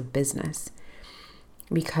context of business.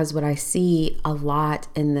 Because what I see a lot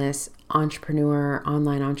in this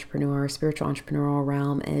online entrepreneur, spiritual entrepreneurial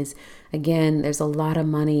realm is, again, there's a lot of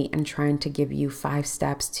money in trying to give you 5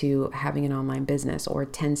 steps to having an online business or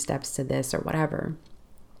 10 steps to this or whatever.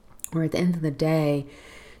 Or at the end of the day,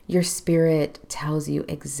 your spirit tells you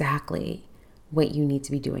exactly what you need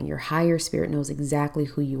to be doing. Your higher spirit knows exactly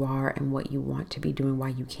who you are and what you want to be doing, why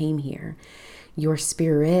you came here. Your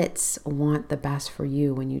spirits want the best for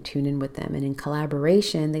you when you tune in with them. And in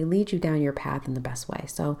collaboration, they lead you down your path in the best way.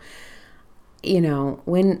 So, you know,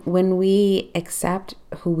 when we accept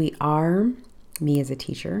who we are, me as a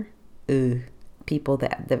teacher, people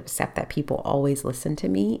that accept that people always listen to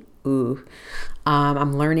me,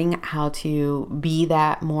 I'm learning how to be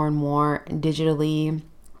that more and more digitally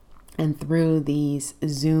and through these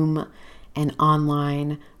Zoom and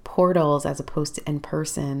online portals as opposed to in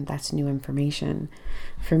person. That's new information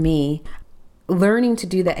for me. Learning to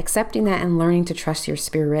do that, accepting that and learning to trust your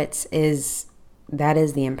spirits that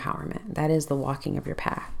is the empowerment. That is the walking of your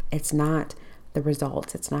path. It's not the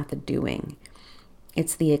results. It's not the doing.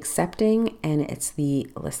 It's the accepting and it's the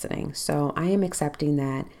listening. So I am accepting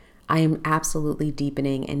that I am absolutely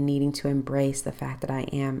deepening and needing to embrace the fact that I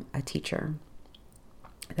am a teacher,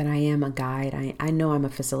 that I am a guide. I know I'm a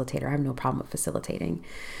facilitator. I have no problem with facilitating.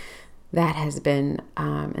 That has been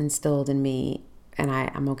instilled in me, and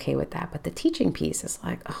I'm okay with that. But the teaching piece is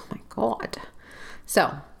like, oh my God.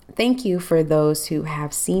 So thank you for those who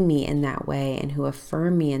have seen me in that way and who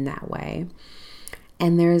affirm me in that way.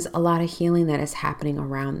 And there's a lot of healing that is happening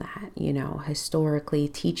around that. You know, historically,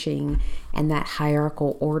 teaching and that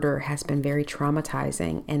hierarchical order has been very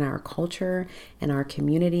traumatizing in our culture, in our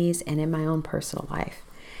communities, and in my own personal life.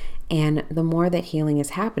 And the more that healing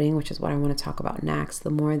is happening, which is what I want to talk about next, the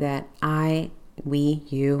more that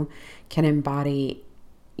you can embody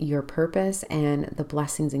your purpose and the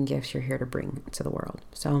blessings and gifts you're here to bring to the world.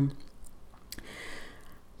 So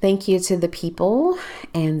Thank you to the people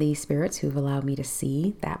and the spirits who've allowed me to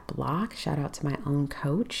see that block. Shout out to my own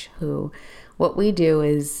coach who, what we do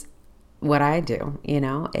is what I do,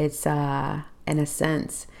 it's in a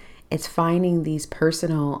sense, it's finding these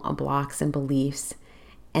personal blocks and beliefs.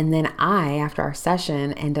 And then I, after our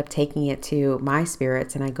session, end up taking it to my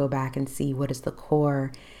spirits and I go back and see what is the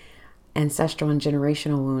core ancestral and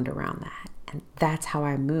generational wound around that. And that's how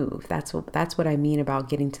I move. That's what I mean about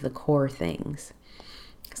getting to the core things.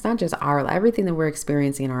 It's not just everything that we're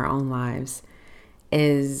experiencing in our own lives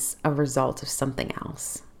is a result of something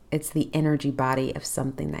else. It's the energy body of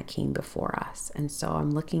something that came before us. And so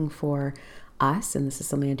I'm looking for us, and this is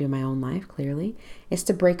something I do in my own life, clearly, is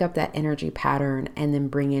to break up that energy pattern and then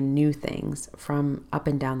bring in new things from up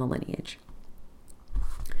and down the lineage.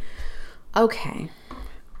 Okay.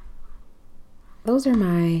 Those are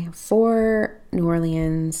my 4 New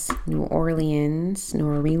Orleans. I don't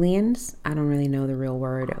really know the real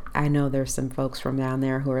word. I know there's some folks from down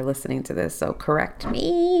there who are listening to this, so correct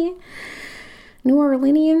me. New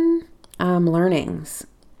Orleanian learnings.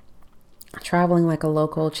 Traveling like a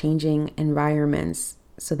local, changing environments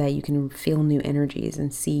so that you can feel new energies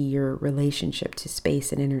and see your relationship to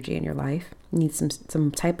space and energy in your life. You need some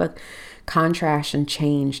type of contrast and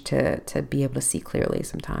change to be able to see clearly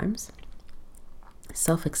sometimes.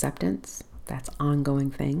 Self-acceptance, that's an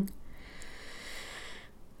ongoing thing.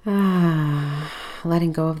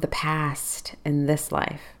 Letting go of the past in this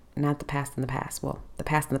life, not the past in the past. Well, the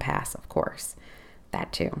past in the past, of course,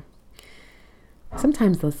 that too.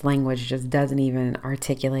 Sometimes this language just doesn't even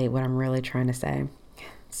articulate what I'm really trying to say.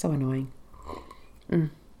 It's so annoying.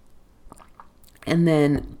 And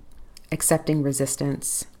then accepting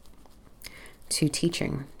resistance to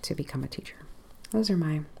teaching, to become a teacher. Those are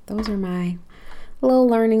my little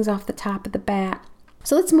learnings off the top of the bat.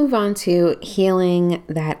 So let's move on to healing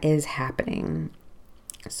that is happening.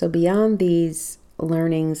 So beyond these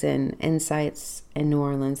learnings and insights in New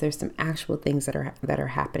Orleans, there's some actual things that are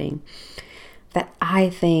happening that I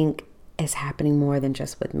think is happening more than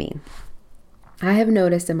just with me. I have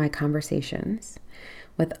noticed in my conversations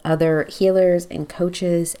with other healers and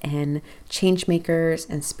coaches and change makers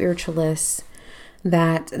and spiritualists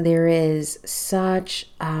that there is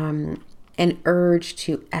such an urge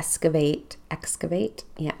to excavate,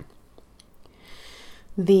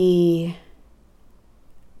 the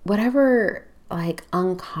whatever like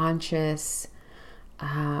unconscious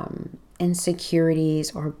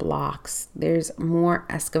insecurities or blocks. There's more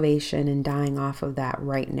excavation and dying off of that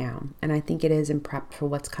right now. And I think it is in prep for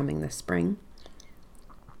what's coming this spring.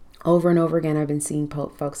 Over and over again, I've been seeing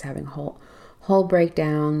folks having whole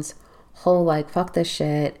breakdowns, whole like, fuck this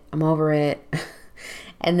shit, I'm over it.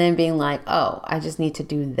 And then being like, oh, I just need to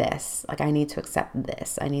do this. Like I need to accept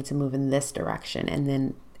this. I need to move in this direction. And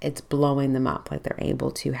then it's blowing them up, like they're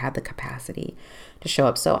able to have the capacity to show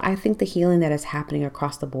up. So I think the healing that is happening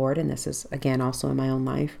across the board, and this is again also in my own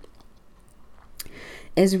life,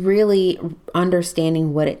 is really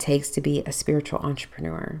understanding what it takes to be a spiritual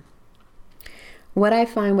entrepreneur. What I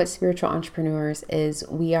find with spiritual entrepreneurs is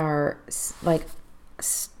we are like,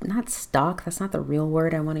 not stuck, that's not the real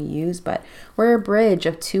word I want to use, but we're a bridge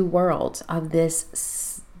of two worlds of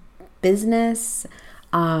this business,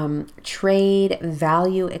 trade,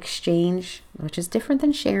 value exchange, which is different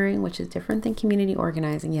than sharing, which is different than community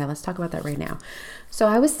organizing. Yeah, let's talk about that right now. So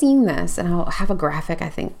I was seeing this, and I'll have a graphic, I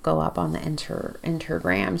think, go up on the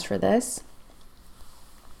intergrams for this,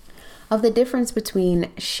 of the difference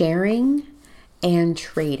between sharing and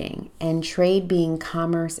trading, and trade being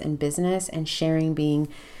commerce and business, and sharing being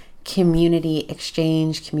community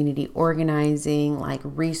exchange, community organizing, like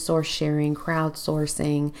resource sharing,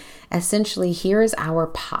 crowdsourcing. Essentially, here's our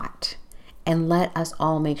pot and let us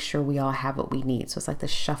all make sure we all have what we need. So it's like the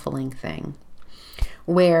shuffling thing,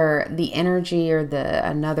 where the energy or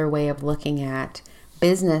another way of looking at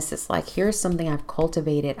business is like, here's something I've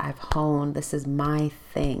cultivated, I've honed, this is my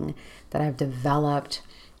thing that I've developed,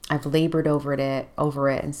 I've labored over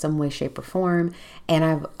it in some way, shape, or form,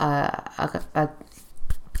 and I've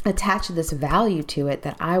attached this value to it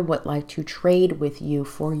that I would like to trade with you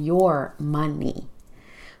for your money,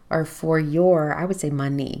 or for your, I would say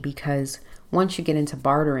money, because once you get into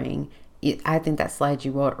bartering, I think that slides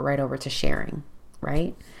you right over to sharing,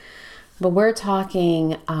 right? But we're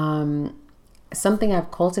talking something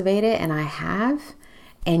I've cultivated and I have,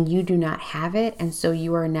 and you do not have it. And so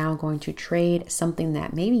you are now going to trade something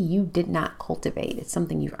that maybe you did not cultivate. It's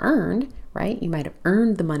something you've earned, right? You might have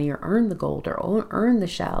earned the money or earned the gold or earned the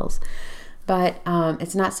shells, but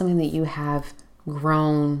it's not something that you have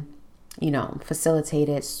grown,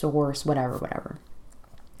 facilitated, sourced, whatever.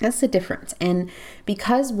 That's the difference. And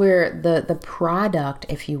because we're the product,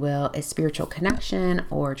 if you will, is spiritual connection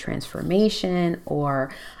or transformation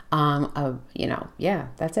or,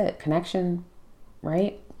 that's it. Connection,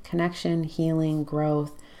 right? Connection, healing,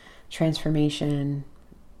 growth, transformation,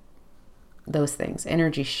 those things,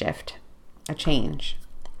 energy shift, a change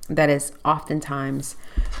that is oftentimes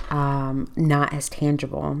not as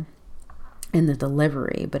tangible in the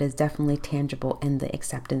delivery, but is definitely tangible in the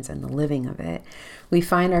acceptance and the living of it. We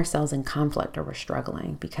find ourselves in conflict or we're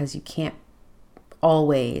struggling because you can't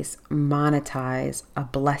always monetize a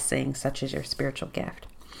blessing such as your spiritual gift.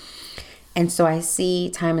 And so I see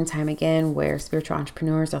time and time again where spiritual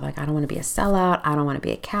entrepreneurs are like, I don't want to be a sellout. I don't want to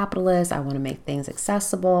be a capitalist. I want to make things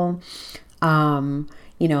accessible.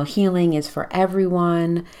 Healing is for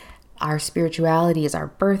everyone. Our spirituality is our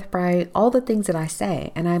birthright, all the things that I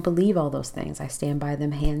say. And I believe all those things. I stand by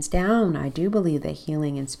them hands down. I do believe that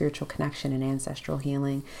healing and spiritual connection and ancestral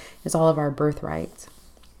healing is all of our birthrights.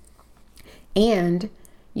 And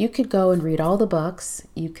you could go and read all the books.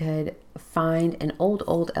 You could find an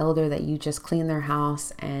old elder that you just clean their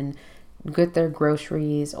house and get their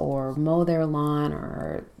groceries or mow their lawn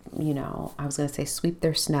or, I was going to say sweep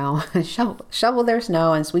their snow, shovel their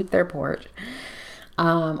snow and sweep their porch.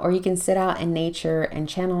 Or you can sit out in nature and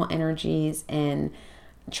channel energies and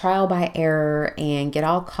trial by error and get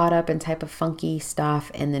all caught up in type of funky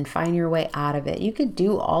stuff and then find your way out of it. You could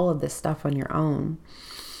do all of this stuff on your own.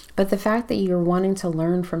 But the fact that you're wanting to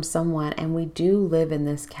learn from someone, and we do live in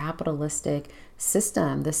this capitalistic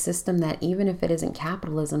system, the system that even if it isn't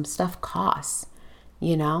capitalism, stuff costs,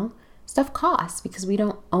 stuff costs because we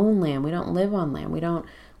don't own land. We don't live on land. We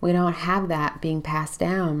don't have that being passed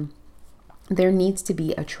down. There needs to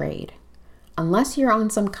be a trade. Unless you're on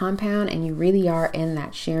some compound and you really are in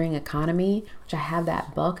that sharing economy, which I have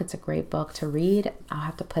that book. It's a great book to read. I'll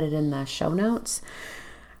have to put it in the show notes.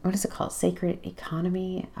 What is it called? Sacred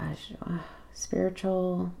Economy?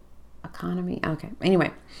 Spiritual Economy? Okay.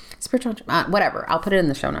 Anyway, spiritual, whatever. I'll put it in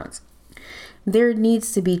the show notes. There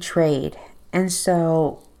needs to be trade. And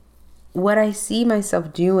so what I see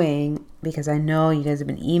myself doing, because I know you guys have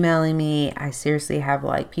been emailing me, I seriously have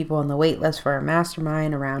people on the wait list for a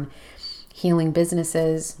mastermind around healing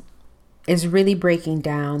businesses, is really breaking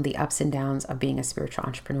down the ups and downs of being a spiritual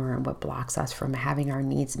entrepreneur and what blocks us from having our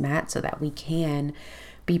needs met so that we can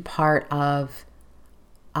be part of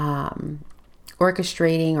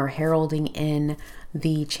orchestrating or heralding in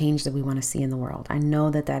the change that we want to see in the world. I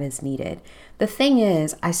know that is needed. The thing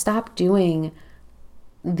is, I stopped doing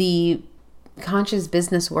the conscious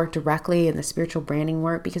business work directly and the spiritual branding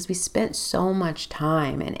work because we spent so much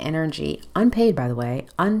time and energy, unpaid by the way,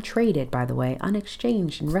 untraded by the way,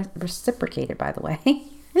 unexchanged and reciprocated by the way.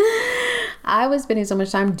 I was spending so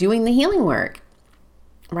much time doing the healing work,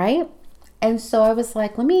 right? And so I was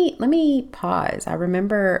like, let me pause. I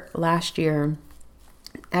remember last year,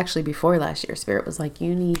 actually before last year, Spirit was like,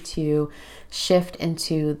 you need to shift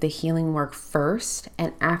into the healing work first.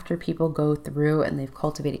 And after people go through and they've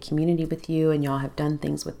cultivated community with you and y'all have done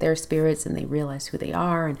things with their spirits and they realize who they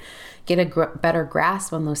are and get a better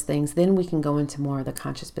grasp on those things, then we can go into more of the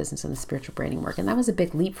conscious business and the spiritual branding work. And that was a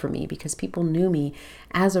big leap for me because people knew me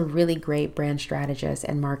as a really great brand strategist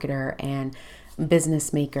and marketer and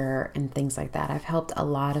business maker and things like that. I've helped a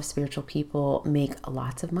lot of spiritual people make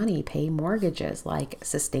lots of money, pay mortgages,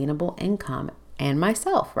 sustainable income, and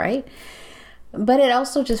myself, right? But it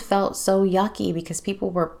also just felt so yucky because people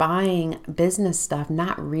were buying business stuff,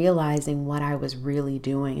 not realizing what I was really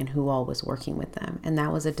doing and who all was working with them. And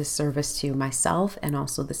that was a disservice to myself and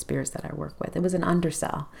also the spirits that I work with. It was an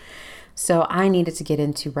undersell. So I needed to get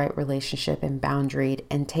into right relationship and boundaried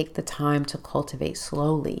and take the time to cultivate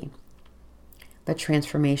slowly the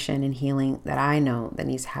transformation and healing that I know that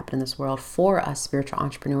needs to happen in this world for us spiritual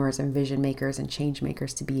entrepreneurs and vision makers and change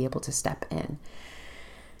makers to be able to step in.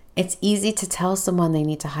 It's easy to tell someone they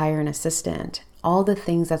need to hire an assistant. All the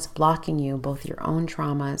things that's blocking you, both your own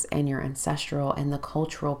traumas and your ancestral and the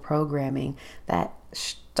cultural programming that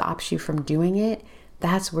stops you from doing it,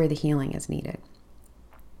 that's where the healing is needed.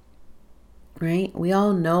 Right? We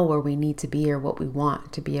all know where we need to be or what we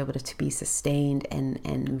want to be able to be sustained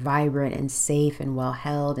and vibrant and safe and well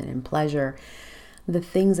held and in pleasure. The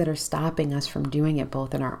things that are stopping us from doing it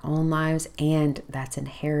both in our own lives and that's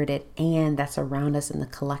inherited and that's around us in the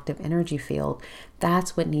collective energy field,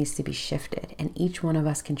 that's what needs to be shifted. And each one of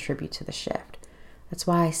us contribute to the shift. That's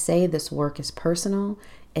why I say this work is personal,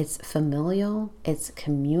 it's familial, it's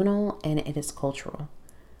communal, and it is cultural.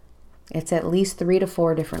 It's at least 3 to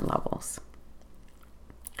 4 different levels.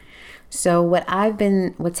 So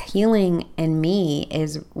what's healing in me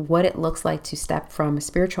is what it looks like to step from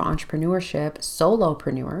spiritual entrepreneurship,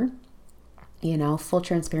 solopreneur. Full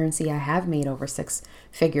transparency, I have made over 6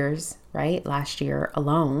 figures, right? Last year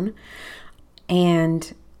alone.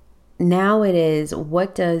 And now it is,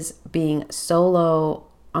 what does being solo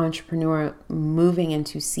entrepreneur moving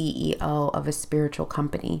into CEO of a spiritual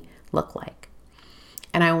company look like?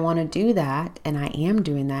 And I want to do that, and I am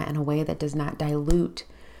doing that in a way that does not dilute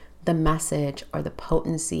the message or the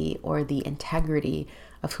potency or the integrity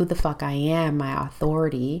of who the fuck I am, my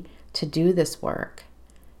authority to do this work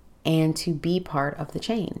and to be part of the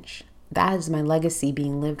change. That is my legacy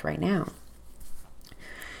being lived right now.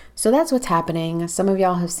 So that's what's happening. Some of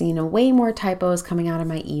y'all have seen way more typos coming out of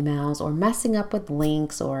my emails or messing up with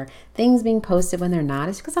links or things being posted when they're not.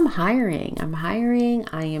 It's because I'm hiring.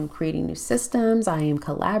 I am creating new systems. I am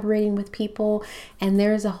collaborating with people. And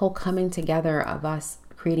there's a whole coming together of us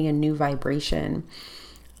creating a new vibration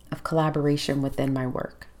of collaboration within my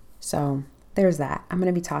work. So there's that. I'm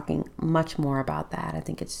going to be talking much more about that. I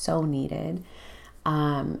think it's so needed.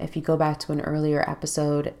 If you go back to an earlier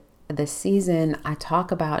episode this season, I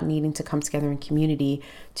talk about needing to come together in community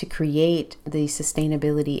to create the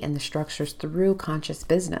sustainability and the structures through conscious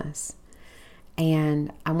business.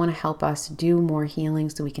 And I want to help us do more healing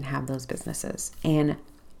so we can have those businesses and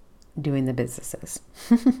doing the businesses.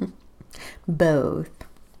 Both.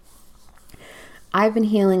 I've been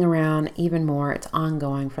healing around even more. It's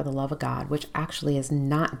ongoing for the love of God, which actually is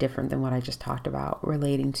not different than what I just talked about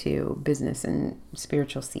relating to business and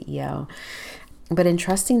spiritual CEO. But in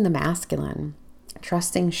trusting the masculine,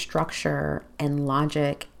 trusting structure and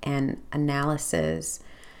logic and analysis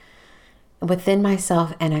within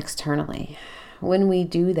myself and externally. When we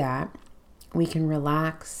do that, we can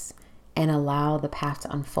relax and allow the path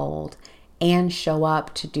to unfold and show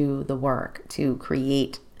up to do the work, to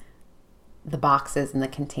create the boxes and the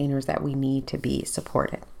containers that we need to be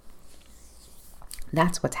supported.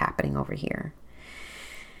 That's what's happening over here.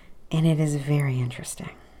 And it is very interesting.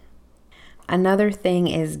 Another thing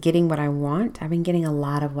is getting what I want. I've been getting a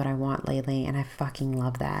lot of what I want lately, and I fucking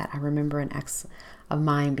love that. I remember an ex of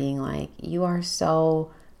mine being like, you are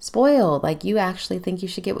so spoiled. Like, you actually think you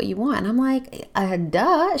should get what you want. And I'm like,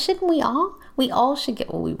 duh, shouldn't we all? We all should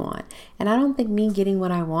get what we want. And I don't think me getting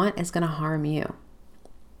what I want is going to harm you.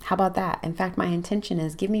 How about that? In fact, my intention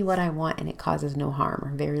is give me what I want and it causes no harm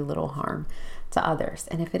or very little harm to others.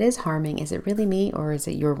 And if it is harming, is it really me or is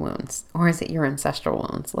it your wounds or is it your ancestral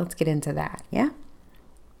wounds? Let's get into that. Yeah.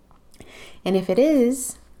 And if it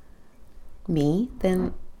is me,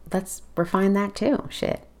 then let's refine that too.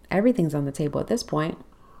 Shit. Everything's on the table at this point.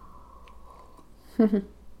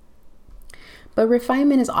 But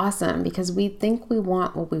refinement is awesome because we think we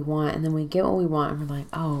want what we want and then we get what we want and we're like,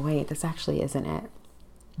 oh, wait, this actually isn't it.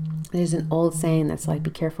 There's an old saying that's like, be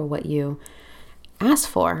careful what you ask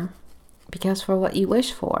for, be careful for what you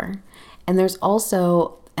wish for. And there's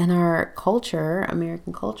also in our culture,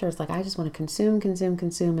 American culture, it's like, I just want to consume.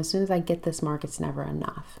 As soon as I get this mark, it's never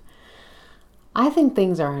enough. I think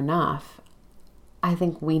things are enough. I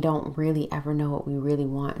think we don't really ever know what we really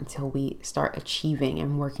want until we start achieving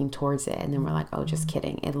and working towards it. And then we're like, oh, just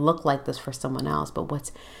kidding. It looked like this for someone else, but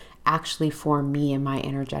what's actually for me and my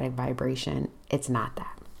energetic vibration, it's not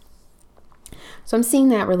that. So I'm seeing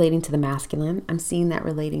that relating to the masculine. I'm seeing that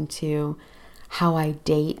relating to how I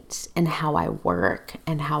date and how I work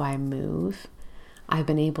and how I move. I've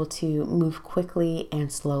been able to move quickly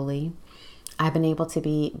and slowly. I've been able to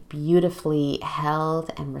be beautifully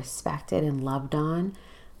held and respected and loved on,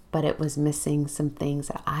 but it was missing some things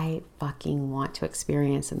that I fucking want to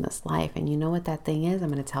experience in this life. And you know what that thing is?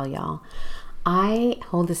 I'm going to tell y'all. I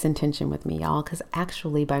hold this intention with me, y'all, because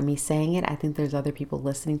actually by me saying it, I think there's other people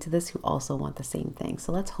listening to this who also want the same thing.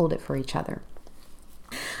 So let's hold it for each other.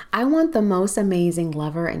 I want the most amazing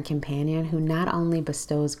lover and companion who not only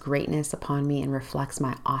bestows greatness upon me and reflects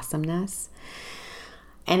my awesomeness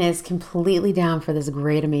and is completely down for this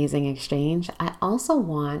great, amazing exchange. I also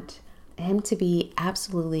want him to be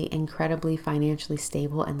absolutely incredibly financially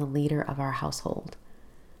stable and the leader of our household.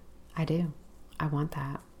 I do. I want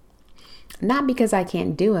that. Not because I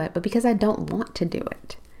can't do it, but because I don't want to do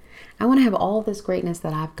it. I want to have all this greatness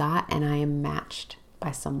that I've got and I am matched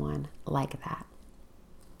by someone like that.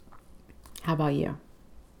 How about you?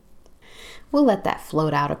 We'll let that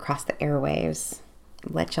float out across the airwaves.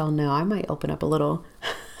 Let y'all know. I might open up a little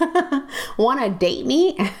want to date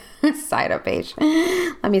me side up page.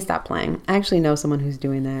 Let me stop playing. I actually know someone who's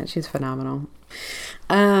doing that. She's phenomenal.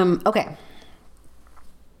 Okay.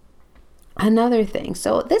 Another thing.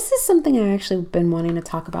 So this is something I actually been wanting to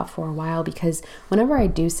talk about for a while because whenever I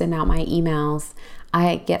do send out my emails,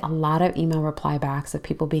 I get a lot of email reply backs of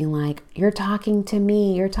people being like, you're talking to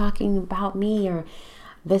me, you're talking about me, or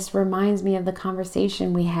this reminds me of the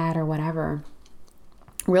conversation we had, or whatever.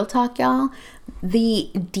 Real talk, y'all,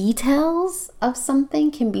 the details of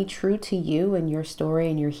something can be true to you and your story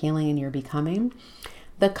and your healing and your becoming.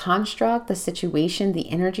 The construct, the situation,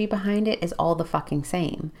 the energy behind it is all the fucking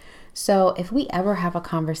same. So if we ever have a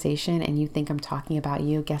conversation and you think I'm talking about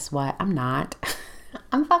you, guess what? I'm not.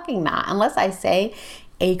 I'm fucking not. Unless I say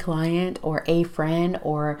a client or a friend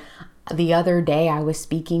or the other day I was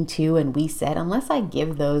speaking to and we said, unless I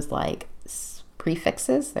give those like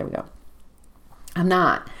prefixes, there we go. I'm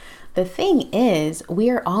not. The thing is, we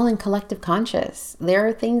are all in collective conscious. There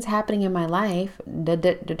are things happening in my life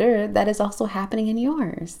that is also happening in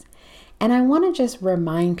yours. And I want to just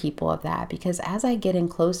remind people of that, because as I get in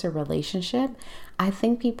closer relationship, I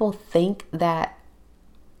think people think that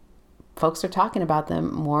folks are talking about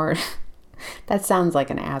them more. That sounds like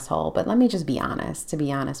an asshole, but let me just be honest, to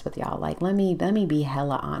be honest with y'all. Like, let me be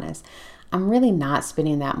hella honest. I'm really not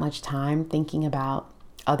spending that much time thinking about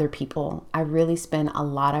other people. I really spend a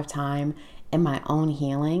lot of time in my own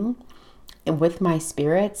healing with my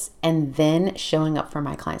spirits and then showing up for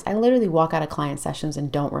my clients. I literally walk out of client sessions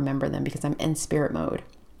and don't remember them because I'm in spirit mode.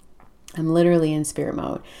 I'm literally in spirit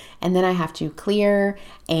mode. And then I have to clear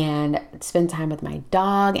and spend time with my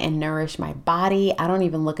dog and nourish my body. I don't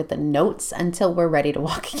even look at the notes until we're ready to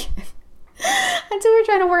walk again. Until we're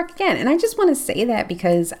trying to work again. And I just want to say that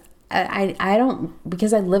because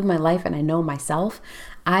because I live my life and I know myself,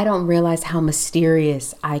 I don't realize how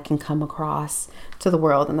mysterious I can come across to the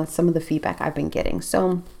world. And that's some of the feedback I've been getting.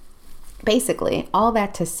 So basically, all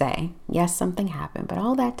that to say, yes, something happened, but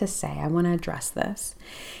all that to say, I want to address this.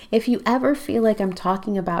 If you ever feel like I'm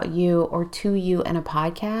talking about you or to you in a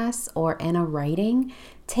podcast or in a writing,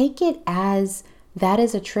 take it as that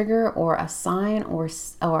is a trigger or a sign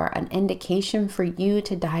or an indication for you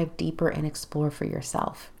to dive deeper and explore for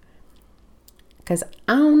yourself. Because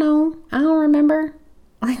I don't know, I don't remember.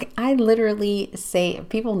 Like, I literally say,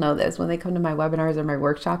 people know this when they come to my webinars or my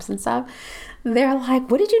workshops and stuff. They're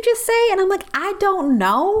like, what did you just say? And I'm like, I don't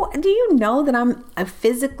know. Do you know that I'm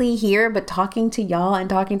physically here, but talking to y'all and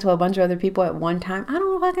talking to a bunch of other people at one time? I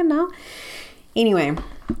don't fucking know. Anyway,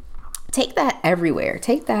 take that everywhere.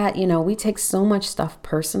 Take that, we take so much stuff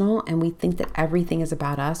personal and we think that everything is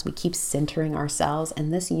about us. We keep centering ourselves,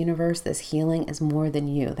 and this universe, this healing is more than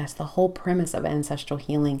you. That's the whole premise of ancestral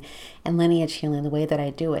healing and lineage healing, the way that I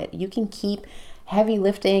do it. You can keep heavy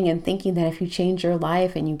lifting and thinking that if you change your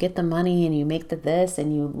life and you get the money and you make the this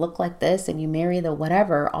and you look like this and you marry the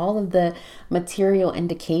whatever, all of the material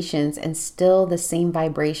indications, and still the same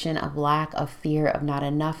vibration of lack, of fear, of not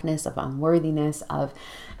enoughness, of unworthiness, of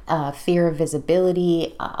fear of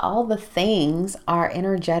visibility, all the things are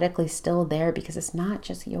energetically still there because it's not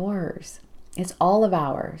just yours. It's all of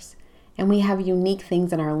ours. And we have unique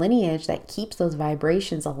things in our lineage that keeps those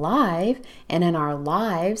vibrations alive and in our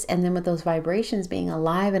lives. And then with those vibrations being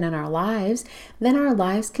alive and in our lives, then our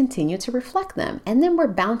lives continue to reflect them. And then we're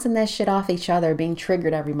bouncing that shit off each other, being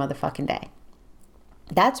triggered every motherfucking day.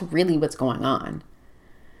 That's really what's going on.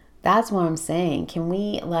 That's what I'm saying. Can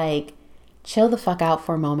we chill the fuck out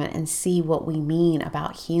for a moment and see what we mean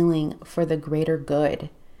about healing for the greater good?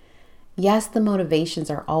 Yes, the motivations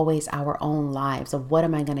are always our own lives of what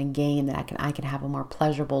am I going to gain that I can have a more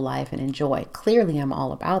pleasurable life and enjoy. Clearly, I'm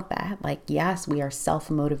all about that. Yes, we are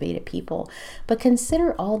self-motivated people, but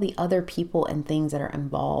consider all the other people and things that are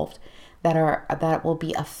involved that will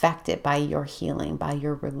be affected by your healing, by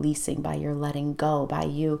your releasing, by your letting go, by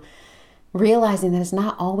you realizing that it's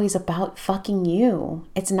not always about fucking you.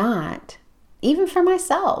 It's not. Even for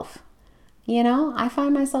myself, I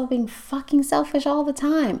find myself being fucking selfish all the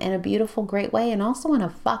time in a beautiful, great way, and also in a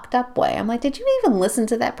fucked up way. I'm like, did you even listen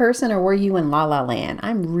to that person, or were you in La La Land?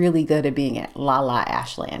 I'm really good at being at La La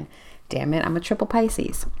Ashland. Damn it, I'm a triple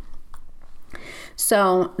Pisces.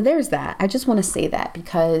 So there's that. I just want to say that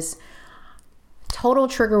because total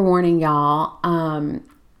trigger warning, y'all.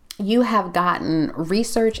 You have gotten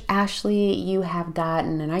Research Ashley, you have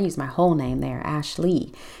gotten, and I use my whole name there,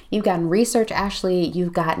 Ashley. You've gotten Research Ashley,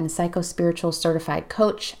 you've gotten Psycho-Spiritual Certified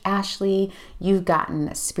Coach Ashley, you've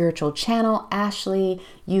gotten Spiritual Channel Ashley,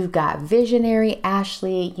 you've got Visionary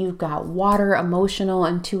Ashley, you've got Water Emotional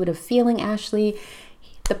Intuitive Feeling Ashley.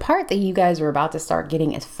 The part that you guys are about to start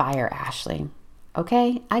getting is Fire Ashley.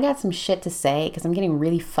 Okay, I got some shit to say because I'm getting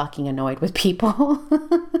really fucking annoyed with people.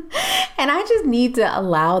 And I just need to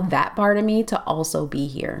allow that part of me to also be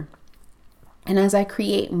here. And as I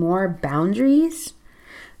create more boundaries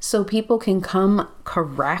so people can come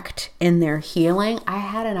correct in their healing. I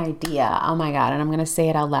had an idea. Oh my God. And I'm going to say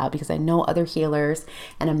it out loud because I know other healers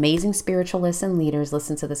and amazing spiritualists and leaders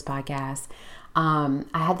listen to this podcast. I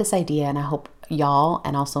had this idea, and I hope y'all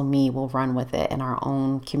and also me will run with it in our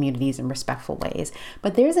own communities in respectful ways.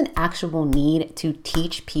 But there's an actual need to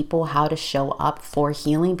teach people how to show up for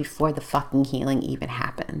healing before the fucking healing even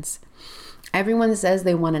happens. Everyone says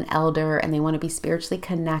they want an elder and they want to be spiritually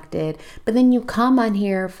connected, but then you come on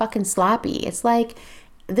here fucking sloppy. It's like,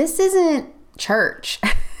 this isn't church.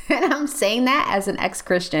 And I'm saying that as an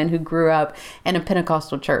ex-Christian who grew up in a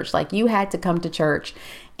Pentecostal church. Like, you had to come to church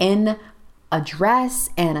in a dress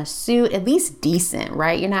and a suit, at least decent,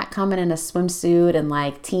 right? You're not coming in a swimsuit and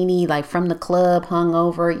like teeny, like from the club, hung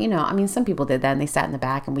over, you know. I mean, some people did that and they sat in the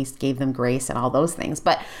back and we gave them grace and all those things.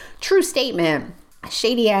 But true statement,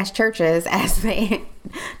 shady ass churches, as they,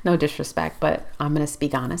 no disrespect, but I'm going to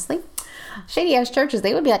speak honestly. Shady ass churches,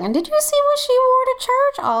 they would be like, and did you see what she wore to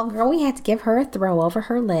church? Oh girl, we had to give her a throw over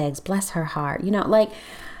her legs. Bless her heart. You know, like,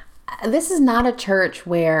 this is not a church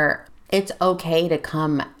where it's okay to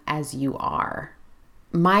come as you are.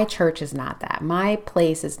 My church is not that. My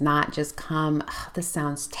place is not just come. This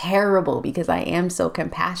sounds terrible because I am so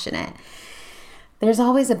compassionate. There's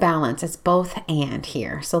always a balance. It's both and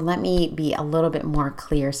here. So let me be a little bit more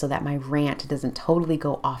clear so that my rant doesn't totally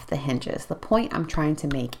go off the hinges. The point I'm trying to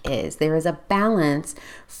make is there is a balance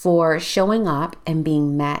for showing up and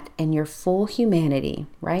being met in your full humanity,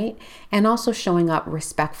 right? And also showing up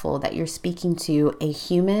respectful, that you're speaking to a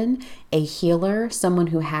human, a healer, someone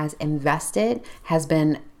who has invested, has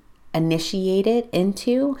been initiated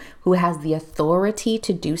into, who has the authority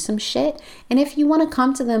to do some shit. And if you want to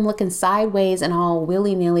come to them looking sideways and all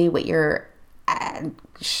willy-nilly with your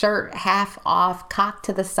shirt half off, cocked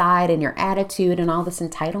to the side, and your attitude and all this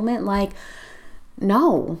entitlement, like,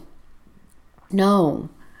 no,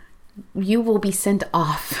 you will be sent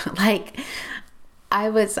off. Like,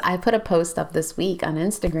 I put a post up this week on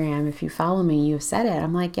Instagram. If you follow me, you've said it.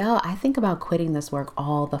 I'm like, yo, I think about quitting this work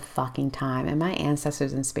all the fucking time. And my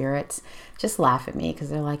ancestors and spirits just laugh at me because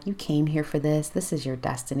they're like, you came here for this. This is your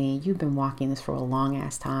destiny. You've been walking this for a long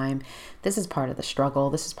ass time. This is part of the struggle.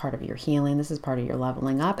 This is part of your healing. This is part of your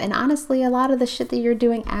leveling up. And honestly, a lot of the shit that you're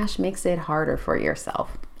doing, Ash, makes it harder for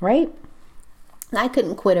yourself, right? I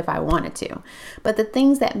couldn't quit if I wanted to. But the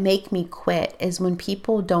things that make me quit is when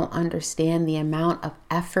people don't understand the amount of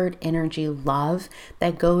effort, energy, love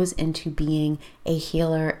that goes into being a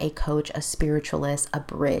healer, a coach, a spiritualist, a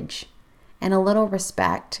bridge. And a little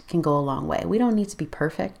respect can go a long way. We don't need to be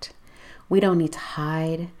perfect. We don't need to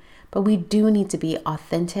hide, but we do need to be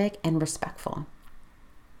authentic and respectful.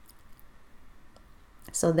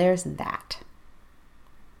 So there's that.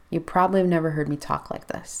 You probably have never heard me talk like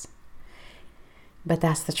this. But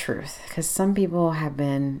that's the truth, because some people have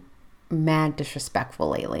been mad disrespectful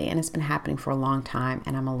lately, and it's been happening for a long time,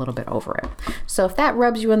 and I'm a little bit over it. So if that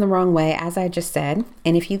rubs you in the wrong way, as I just said,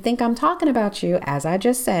 and if you think I'm talking about you, as I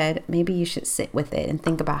just said, maybe you should sit with it and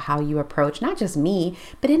think about how you approach not just me,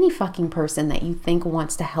 but any fucking person that you think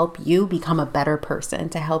wants to help you become a better person,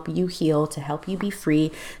 to help you heal, to help you be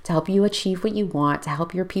free, to help you achieve what you want, to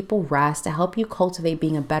help your people rest, to help you cultivate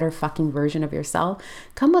being a better fucking version of yourself.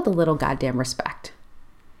 Come with a little goddamn respect.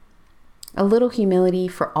 A little humility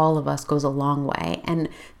for all of us goes a long way. And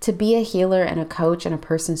to be a healer and a coach and a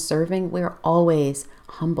person serving, we're always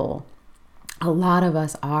humble. A lot of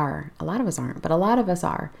us are. A lot of us aren't, but a lot of us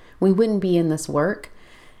are. We wouldn't be in this work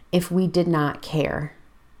if we did not care.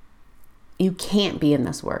 You can't be in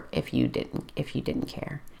this work if you didn't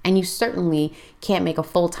care. And you certainly can't make a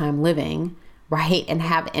full-time living, right, and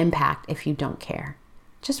have impact if you don't care.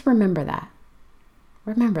 Just remember that.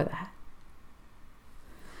 Remember that.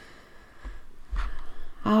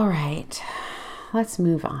 All right, let's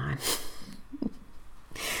move on. I'm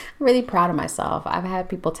really proud of myself. I've had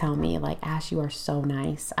people tell me like, Ash, you are so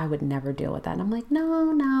nice. I would never deal with that. And I'm like,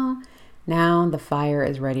 no. Now the fire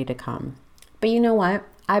is ready to come. But you know what?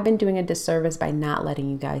 I've been doing a disservice by not letting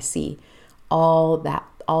you guys see all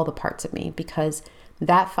the parts of me, because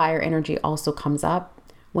that fire energy also comes up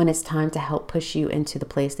when it's time to help push you into the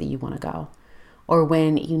place that you want to go, or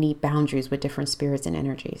when you need boundaries with different spirits and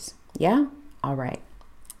energies. Yeah? All right.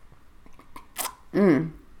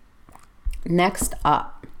 Next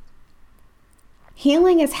up,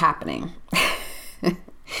 healing is happening.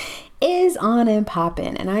 Is on and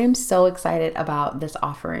popping, and I am so excited about this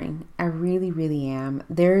offering. I really, really am.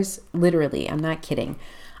 There's literally, I'm not kidding,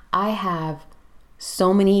 I have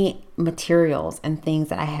so many materials and things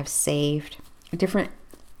that I have saved, different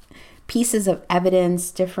pieces of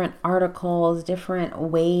evidence, different articles, different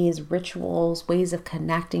ways, rituals, ways of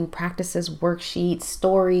connecting, practices, worksheets,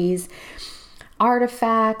 stories,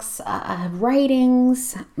 artifacts,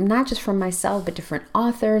 writings, not just from myself, but different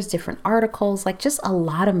authors, different articles, like just a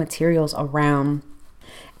lot of materials around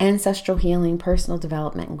ancestral healing, personal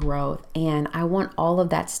development, and growth. And I want all of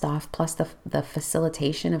that stuff, plus the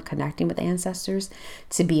facilitation of connecting with ancestors,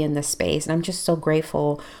 to be in this space. And I'm just so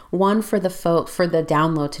grateful, one, for the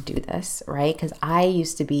download to do this, right? Because I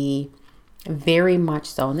used to be very much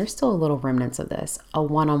so, and there's still a little remnants of this, a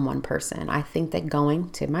one-on-one person. I think that going,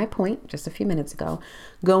 to my point just a few minutes ago,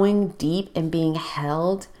 going deep and being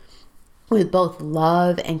held with both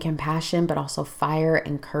love and compassion, but also fire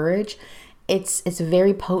and courage, it's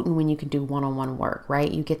very potent when you can do one-on-one work,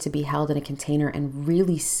 right? You get to be held in a container and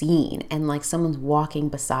really seen, and like someone's walking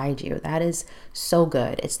beside you. That is so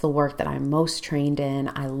good. It's the work that I'm most trained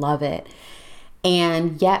in. I love it.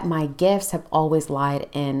 And yet my gifts have always lied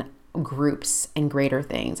in groups and greater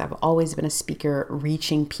things. I've always been a speaker,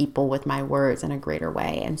 reaching people with my words in a greater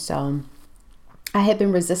way. And so I had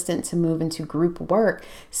been resistant to move into group work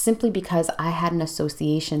simply because I had an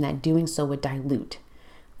association that doing so would dilute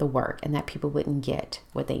the work and that people wouldn't get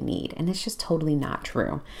what they need. And it's just totally not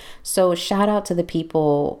true. So shout out to the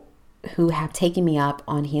people who have taken me up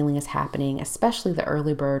on Healing is Happening, especially the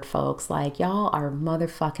early bird folks. Like, y'all are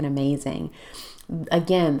motherfucking amazing.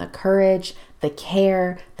 Again, the courage, the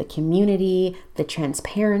care, the community, the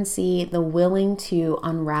transparency, the willing to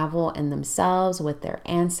unravel in themselves, with their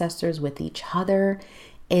ancestors, with each other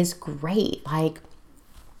is great. Like,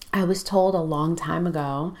 I was told a long time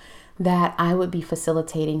ago that I would be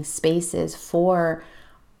facilitating spaces for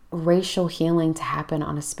racial healing to happen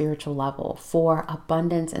on a spiritual level, for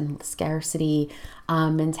abundance and scarcity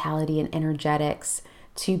mentality and energetics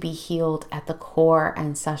to be healed at the core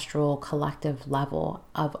ancestral collective level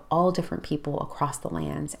of all different people across the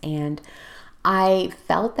lands. And I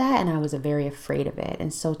felt that, and I was very afraid of it.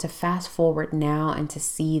 And so to fast forward now and to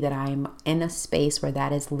see that I'm in a space where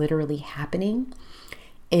that is literally happening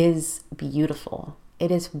is beautiful.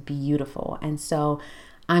 It is beautiful. And so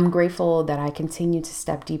I'm grateful that I continue to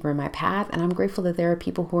step deeper in my path. And I'm grateful that there are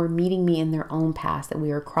people who are meeting me in their own paths, that we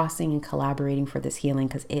are crossing and collaborating for this healing,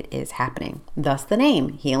 because it is happening. Thus the name,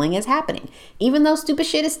 Healing is Happening. Even though stupid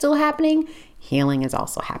shit is still happening, healing is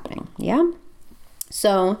also happening. Yeah.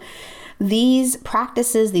 So these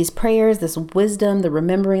practices, these prayers, this wisdom, the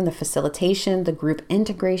remembering, the facilitation, the group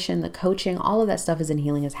integration, the coaching, all of that stuff is in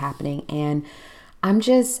Healing is Happening. And I'm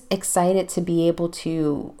just excited to be able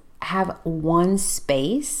to have one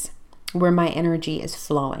space where my energy is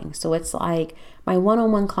flowing. So it's like my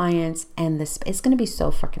one-on-one clients, and this, it's going to be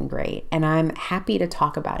so freaking great. And I'm happy to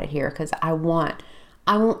talk about it here because I want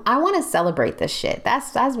to celebrate this shit.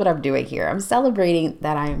 That's what I'm doing here. I'm celebrating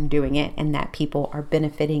that I am doing it and that people are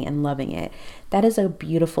benefiting and loving it. That is a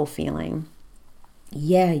beautiful feeling.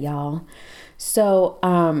 Yeah, y'all. So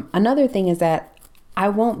another thing is that I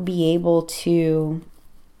won't be able to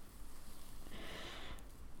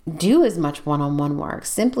do as much one-on-one work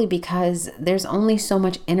simply because there's only so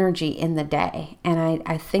much energy in the day. And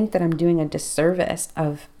I think that I'm doing a disservice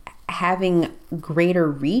of having greater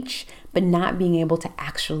reach, but not being able to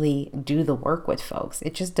actually do the work with folks.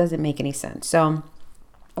 It just doesn't make any sense. So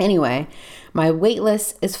anyway, my wait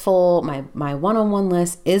list is full. My one-on-one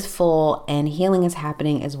list is full, and Healing is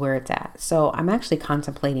Happening is where it's at. So I'm actually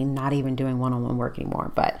contemplating not even doing one-on-one work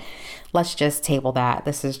anymore, but let's just table that.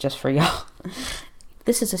 This is just for y'all.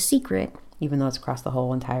 This is a secret, even though it's across the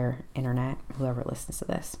whole entire internet, whoever listens to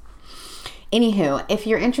this. Anywho, if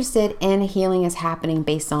you're interested in Healing is Happening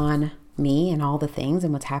based on me and all the things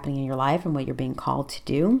and what's happening in your life and what you're being called to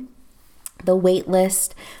do, the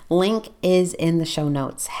waitlist link is in the show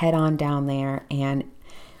notes. Head on down there, and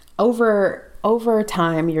over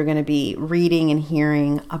time, you're going to be reading and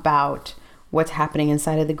hearing about what's happening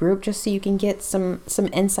inside of the group, just so you can get some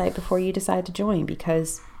insight before you decide to join,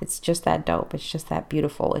 because it's just that dope. It's just that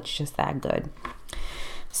beautiful. It's just that good.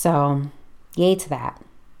 So yay to that.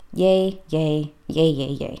 Yay, yay, yay, yay,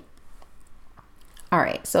 yay. All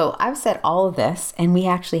right. So I've said all of this, and we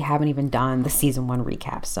actually haven't even done the season 1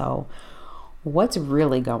 recap. So what's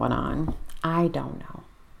really going on? I don't know.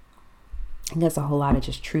 I think that's a whole lot of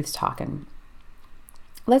just truth talking.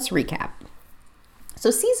 Let's recap.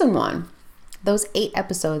 So season 1, those 8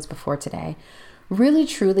 episodes before today, really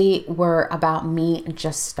truly were about me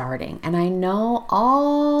just starting. And I know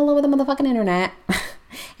all over the motherfucking internet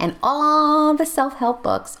and all the self-help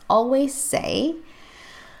books always say,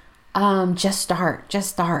 just start.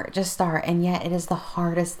 And yet it is the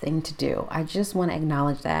hardest thing to do. I just want to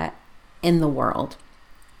acknowledge that in the world.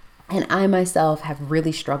 And I myself have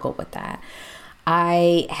really struggled with that.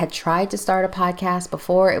 I had tried to start a podcast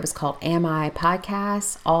before. It was called Am I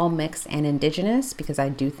Podcast, All Mixed and Indigenous, because I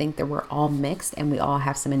do think that we're all mixed and we all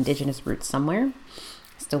have some indigenous roots somewhere.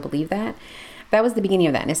 I still believe that. That was the beginning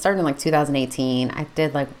of that. And it started in like 2018. I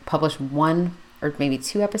did like publish 1 or maybe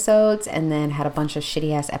 2 episodes and then had a bunch of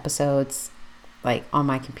shitty ass episodes like on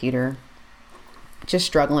my computer, just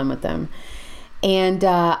struggling with them. And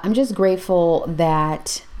I'm just grateful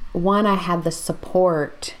that one, I had the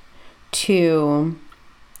support to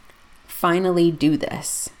finally do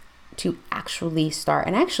this, to actually start.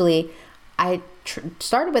 And actually, I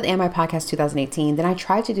started with Am I Podcast 2018. Then I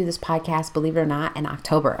tried to do this podcast, believe it or not, in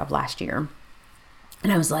October of last year.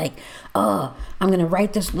 And I was like, oh, I'm going to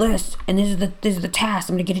write this list. And this is the task.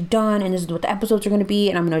 I'm going to get it done. And this is what the episodes are going to be.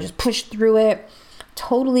 And I'm going to just push through it.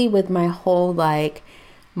 Totally with my whole like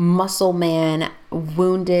muscle man,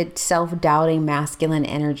 wounded, self-doubting masculine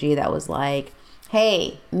energy that was like,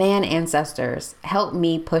 hey, man ancestors, help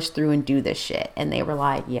me push through and do this shit. And they were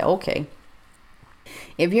like, yeah, okay.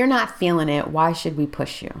 If you're not feeling it, why should we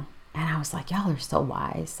push you? And I was like, y'all are so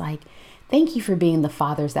wise. Like, thank you for being the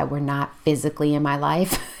fathers that were not physically in my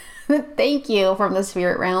life. Thank you from the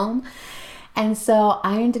spirit realm. And so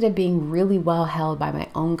I ended up being really well held by my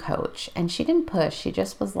own coach. And she didn't push. She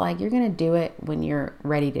just was like, you're going to do it when you're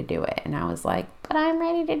ready to do it. And I was like, but I'm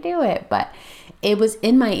ready to do it. But it was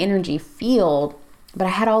in my energy field, but I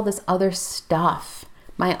had all this other stuff,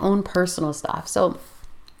 my own personal stuff. So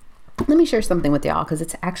let me share something with y'all because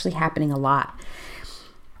it's actually happening a lot.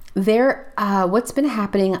 What's been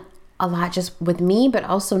happening a lot just with me, but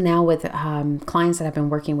also now with clients that I've been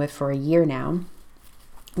working with for a year now,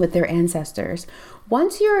 with their ancestors.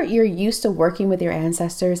 Once you're used to working with your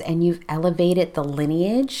ancestors and you've elevated the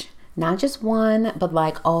lineage, not just one, but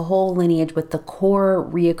like a whole lineage with the core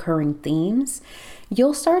reoccurring themes,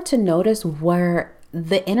 you'll start to notice where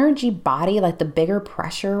the energy body, like the bigger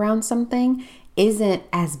pressure around something, isn't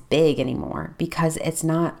as big anymore because it's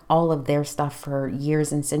not all of their stuff for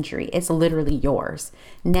years and centuries. It's literally yours.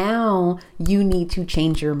 Now you need to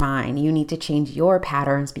change your mind. You need to change your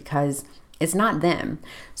patterns because it's not them.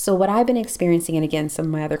 So what I've been experiencing, and again, some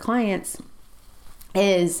of my other clients,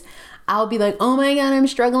 is I'll be like, oh my God, I'm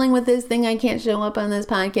struggling with this thing. I can't show up on this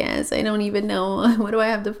podcast. I don't even know. What do I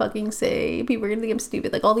have to fucking say? People are going to think I'm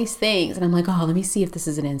stupid. Like all these things. And I'm like, oh, let me see if this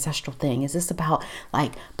is an ancestral thing. Is this about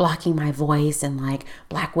like blocking my voice and like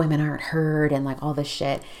Black women aren't heard and like all this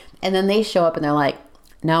shit? And then they show up and they're like,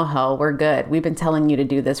 no, ho, we're good. We've been telling you to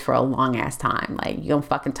do this for a long ass time. Like, you gonna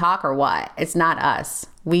fucking talk or what? It's not us.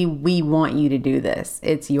 We want you to do this.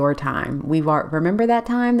 It's your time. Remember that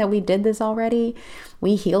time that we did this already?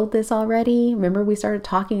 We healed this already. Remember we started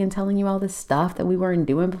talking and telling you all this stuff that we weren't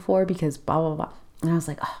doing before because blah, blah, blah. And I was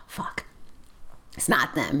like, oh, fuck. It's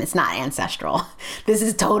not them. It's not ancestral. This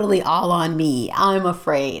is totally all on me. I'm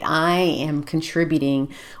afraid. I am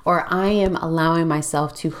contributing, or I am allowing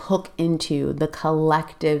myself to hook into the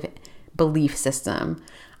collective belief system,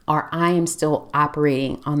 or I am still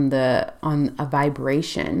operating on a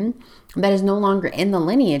vibration that is no longer in the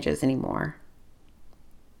lineages anymore.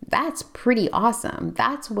 That's pretty awesome.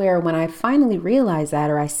 That's where when I finally realize that,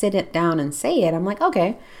 or I sit it down and say it, I'm like,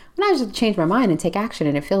 okay, when I just change my mind and take action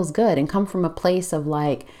and it feels good and come from a place of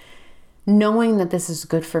like knowing that this is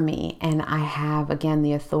good for me. And I have, again,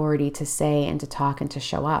 the authority to say and to talk and to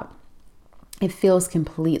show up. It feels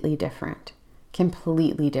completely different.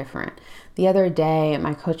 Completely different. The other day,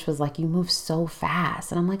 my coach was like, you move so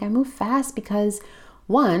fast. And I'm like, I move fast because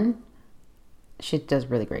one, she does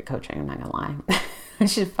really great coaching. I'm not gonna lie.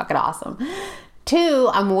 She's fucking awesome. 2,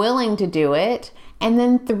 I'm willing to do it. And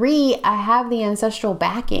then 3, I have the ancestral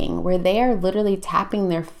backing where they are literally tapping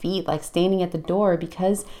their feet, like standing at the door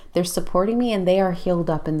because they're supporting me and they are healed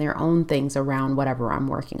up in their own things around whatever I'm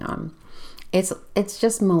working on. It's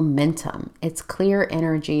just momentum. It's clear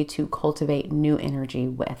energy to cultivate new energy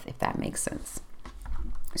with, if that makes sense.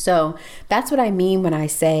 So that's what I mean when I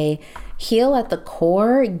say heal at the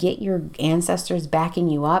core, get your ancestors backing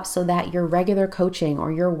you up so that your regular coaching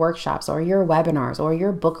or your workshops or your webinars or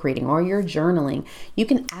your book reading or your journaling, you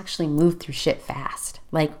can actually move through shit fast,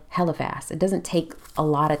 like hella fast. It doesn't take a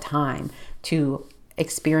lot of time to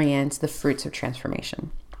experience the fruits of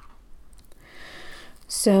transformation.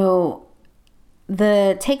 So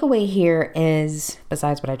the takeaway here is,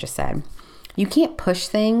 besides what I just said, you can't push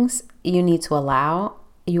things, you need to allow.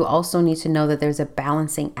 You also need to know that there's a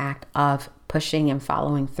balancing act of pushing and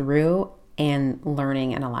following through and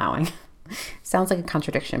learning and allowing. Sounds like a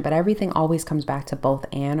contradiction, but everything always comes back to both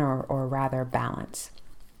and, or rather balance.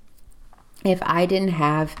 If I didn't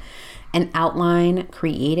have an outline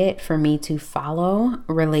created for me to follow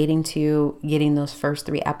relating to getting those first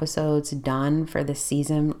 3 episodes done for this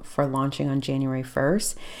season for launching on January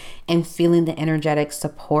 1st and feeling the energetic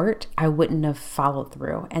support, I wouldn't have followed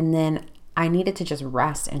through. And then I needed to just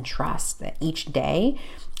rest and trust that each day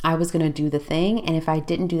I was going to do the thing. And if I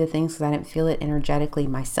didn't do the things because I didn't feel it energetically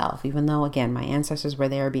myself, even though, again, my ancestors were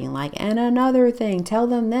there being like, and another thing, tell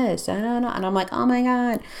them this, and I'm like, oh my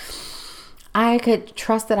God, I could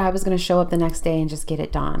trust that I was going to show up the next day and just get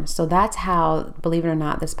it done. So that's how, believe it or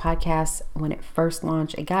not, this podcast, when it first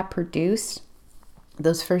launched, it got produced.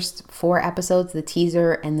 Those first 4 episodes, the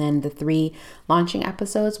teaser, and then the 3 launching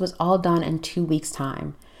episodes was all done in 2 weeks'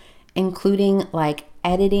 time, including like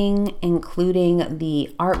editing, including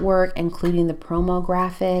the artwork, including the promo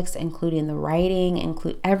graphics, including the writing,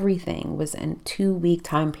 include everything was in 2-week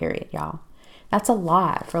time period, y'all. That's a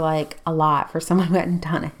lot for someone who hadn't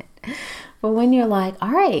done it. But when you're like, all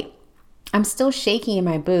right, I'm still shaky in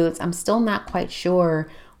my boots, I'm still not quite sure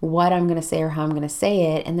what I'm going to say or how I'm going to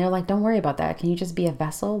say it. And they're like, don't worry about that. Can you just be a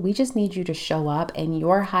vessel? We just need you to show up, and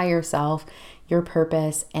your higher self, your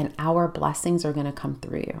purpose, and our blessings are going to come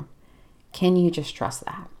through you. Can you just trust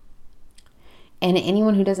that? And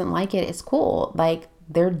anyone who doesn't like it, it's cool. Like,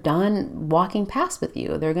 they're done walking past with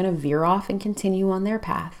you. They're going to veer off and continue on their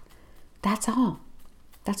path. That's all.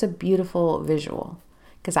 That's a beautiful visual,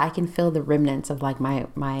 because I can feel the remnants of like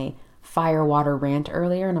my fire water rant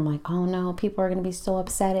earlier. And I'm like, oh no, people are going to be so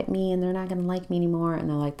upset at me and they're not going to like me anymore. And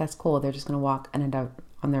they're like, that's cool. They're just going to walk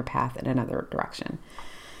on their path in another direction.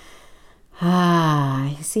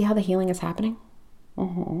 You see how the healing is happening?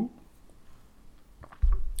 Mm-hmm.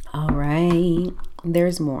 All right.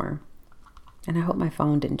 There's more. And I hope my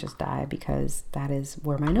phone didn't just die, because that is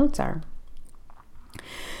where my notes are.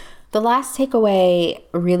 The last takeaway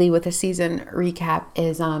really with a season recap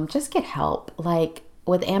is just get help. Like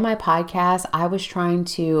with Am I Podcast, I was trying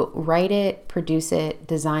to write it, produce it,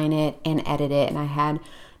 design it, and edit it. And I had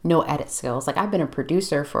no edit skills. Like, I've been a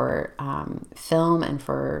producer for film and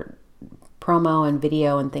for promo and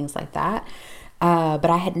video and things like that. But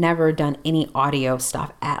I had never done any audio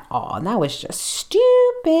stuff at all. And that was just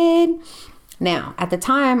stupid. Now, at the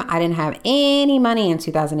time, I didn't have any money in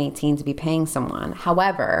 2018 to be paying someone.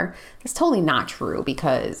 However, that's totally not true,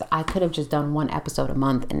 because I could have just done 1 episode a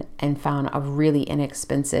month and found a really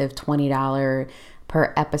inexpensive $20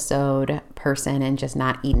 per episode person and just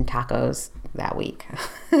not eating tacos that week.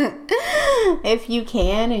 If you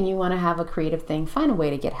can and you want to have a creative thing, find a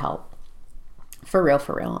way to get help. For real,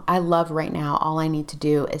 for real. I love right now, all I need to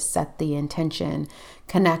do is set the intention,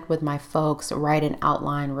 connect with my folks, write an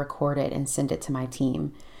outline, record it, and send it to my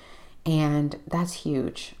team. And that's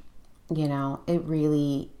huge. You know, it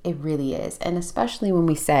really is. And especially when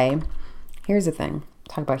we say, here's the thing,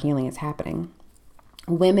 talk about healing is happening.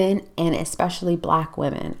 Women, and especially Black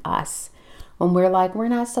women, us, when we're like, we're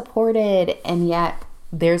not supported, and yet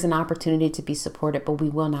there's an opportunity to be supported, but we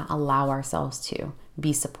will not allow ourselves to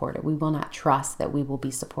be supported. We will not trust that we will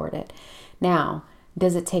be supported. Now,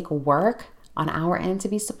 does it take work on our end to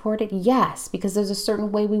be supported? Yes, because there's a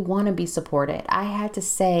certain way we want to be supported. I had to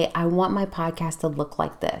say, I want my podcast to look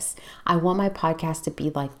like this. I want my podcast to be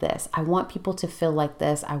like this. I want people to feel like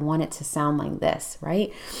this. I want it to sound like this,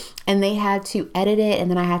 right? And they had to edit it, and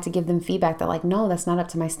then I had to give them feedback that like, no, that's not up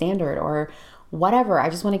to my standard, or whatever. I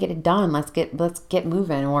just want to get it done. Let's get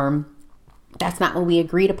moving. Or that's not what we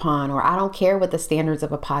agreed upon, or I don't care what the standards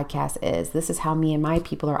of a podcast is. This is how me and my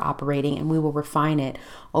people are operating, and we will refine it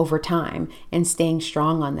over time and staying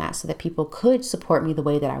strong on that so that people could support me the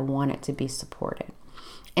way that I want it to be supported.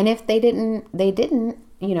 And if they didn't,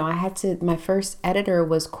 you know, my first editor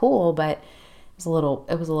was cool, but it was a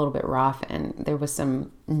little bit rough, and there was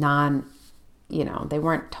some they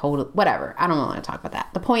weren't total, whatever. I don't want to talk about that.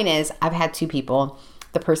 The point is, I've had 2 people.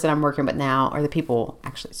 The person I'm working with now, or the people,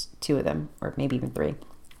 actually 2 of them, or maybe even 3.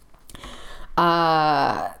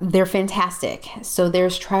 They're fantastic. So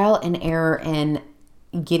there's trial and error in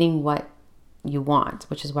getting what you want,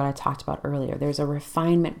 which is what I talked about earlier. There's a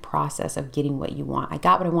refinement process of getting what you want. I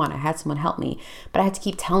got what I want. I had someone help me, but I had to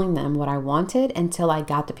keep telling them what I wanted until I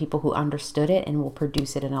got the people who understood it and will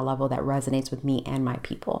produce it in a level that resonates with me and my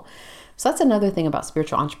people. So that's another thing about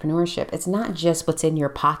spiritual entrepreneurship. It's not just what's in your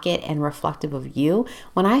pocket and reflective of you.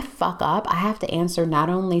 When I fuck up, I have to answer not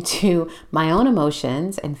only to my own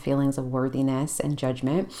emotions and feelings of worthiness and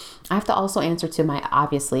judgment, I have to also answer to my,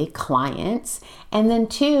 obviously, clients. And then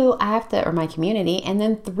 2, or my community. And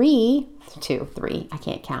then 3, I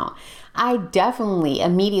can't count. I definitely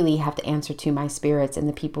immediately have to answer to my spirits and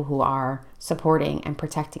the people who are supporting and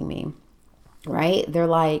protecting me, right? They're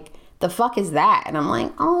like, the fuck is that? And I'm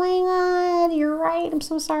like, oh my God, you're right. I'm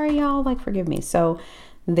so sorry, y'all. Like, forgive me. So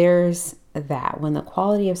there's that. When the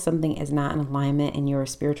quality of something is not in alignment and you're a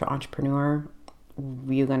spiritual entrepreneur,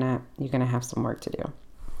 you're gonna have some work to do.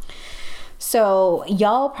 So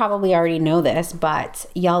y'all probably already know this, but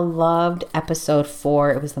y'all loved episode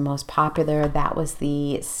 4. It was the most popular. That was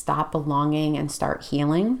the stop belonging and start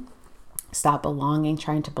healing. Stop belonging,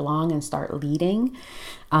 trying to belong, and start leading.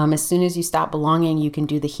 As soon as you stop belonging, you can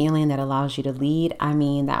do the healing that allows you to lead. I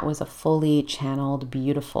mean, that was a fully channeled,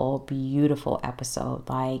 beautiful, beautiful episode.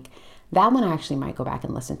 Like, that one I actually might go back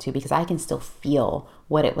and listen to, because I can still feel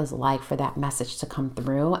what it was like for that message to come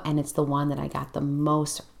through. And it's the one that I got the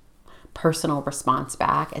most personal response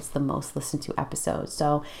back. It's the most listened to episode.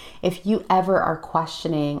 So if you ever are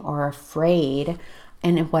questioning or afraid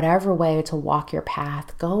in whatever way to walk your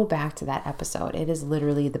path, go back to that episode. It is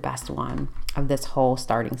literally the best one of this whole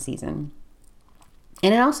starting season.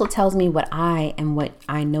 And it also tells me what I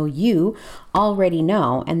know you already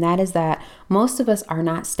know. And that is that most of us are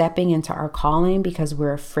not stepping into our calling because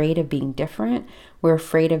we're afraid of being different. We're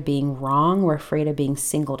afraid of being wrong. We're afraid of being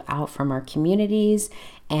singled out from our communities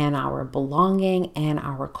and our belonging and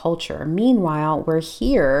our culture. Meanwhile, we're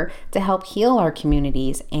here to help heal our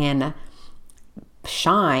communities and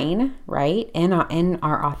shine, right, in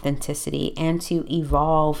our authenticity, and to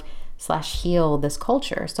evolve/heal this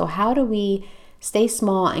culture. So how do we stay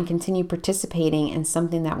small and continue participating in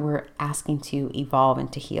something that we're asking to evolve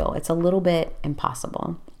and to heal? It's a little bit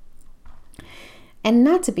impossible. And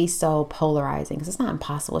not to be so polarizing, because it's not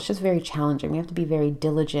impossible. It's just very challenging. We have to be very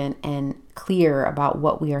diligent and clear about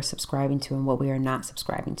what we are subscribing to and what we are not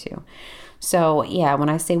subscribing to. So yeah, when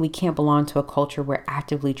I say we can't belong to a culture we're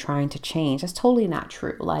actively trying to change, that's totally not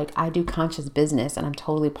true. Like, I do conscious business and I'm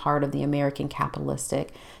totally part of the American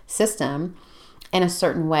capitalistic system in a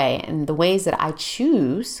certain way. And the ways that I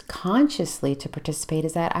choose consciously to participate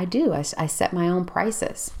is that I set my own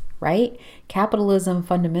prices, right? Capitalism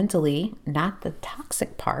fundamentally, not the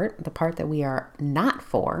toxic part, the part that we are not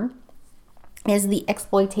for, is the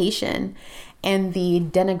exploitation and the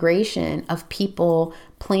denigration of people,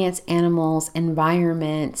 plants, animals,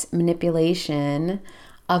 environment, manipulation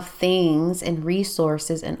of things and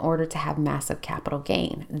resources in order to have massive capital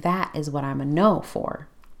gain. That is what I'm a no for,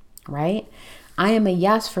 right? I am a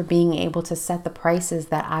yes for being able to set the prices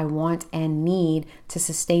that I want and need to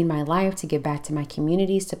sustain my life, to give back to my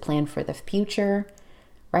communities, to plan for the future,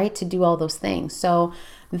 right? To do all those things. So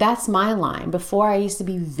that's my line. Before, I used to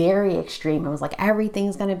be very extreme. It was like,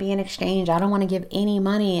 everything's going to be in exchange. I don't want to give any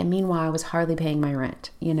money. And meanwhile, I was hardly paying my rent,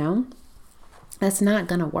 That's not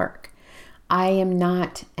going to work. I am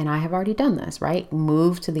not, and I have already done this, right?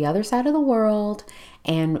 Move to the other side of the world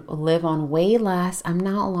and live on way less. I'm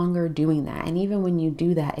no longer doing that. And even when you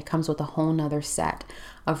do that, it comes with a whole nother set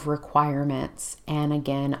of requirements. And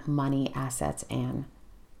again, money, assets, and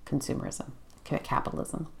consumerism,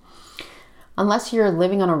 capitalism. Unless you're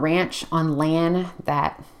living on a ranch on land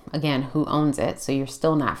that, again, who owns it? So you're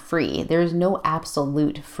still not free. There's no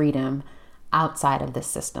absolute freedom outside of this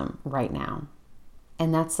system right now.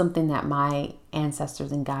 And that's something that my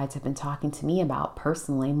ancestors and guides have been talking to me about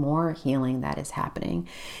personally. More healing that is happening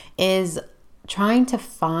is trying to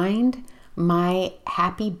find my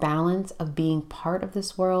happy balance of being part of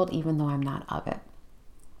this world, even though I'm not of it.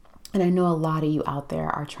 And I know a lot of you out there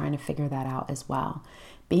are trying to figure that out as well.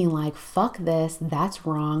 Being like, fuck this, that's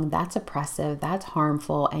wrong, that's oppressive, that's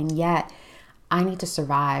harmful. And yet I need to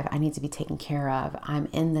survive. I need to be taken care of. I'm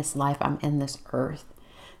in this life. I'm in this earth.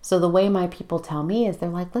 So the way my people tell me is they're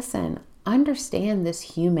like, listen, understand this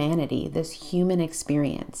humanity, this human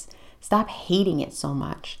experience. Stop hating it so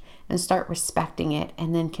much and start respecting it,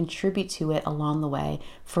 and then contribute to it along the way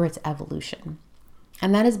for its evolution.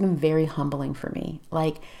 And that has been very humbling for me.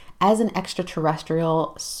 Like, as an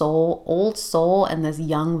extraterrestrial soul, old soul, and this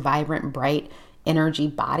young, vibrant, bright energy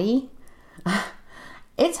body,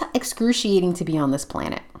 it's excruciating to be on this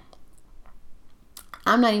planet.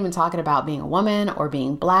 I'm not even talking about being a woman or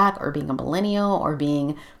being Black or being a millennial or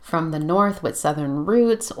being from the North with Southern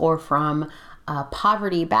roots or from a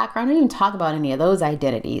poverty background. I don't even talk about any of those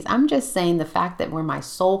identities. I'm just saying the fact that where my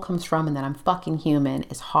soul comes from and that I'm fucking human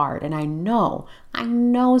is hard. And I know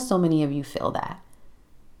so many of you feel that,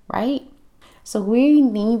 right? So we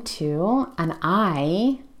need to, and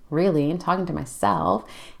I really, talking to myself,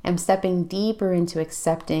 am stepping deeper into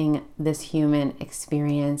accepting this human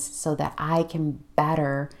experience so that I can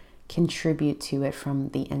better contribute to it from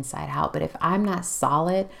the inside out. But if I'm not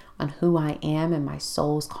solid on who I am and my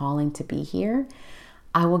soul's calling to be here,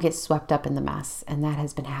 I will get swept up in the mess. And that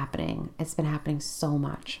has been happening. It's been happening so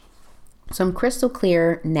much. So I'm crystal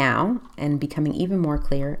clear now and becoming even more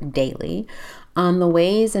clear daily on the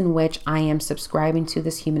ways in which I am subscribing to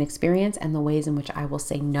this human experience and the ways in which I will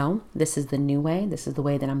say, no, this is the new way. This is the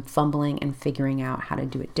way that I'm fumbling and figuring out how to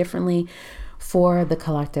do it differently for the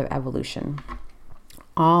collective evolution.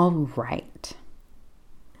 All right.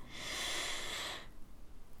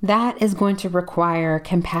 That is going to require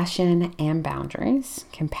compassion and boundaries.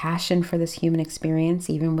 Compassion for this human experience,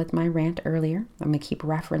 even with my rant earlier. I'm going to keep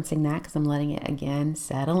referencing that because I'm letting it again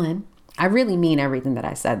settle in. I really mean everything that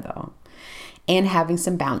I said though. And having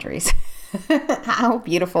some boundaries. How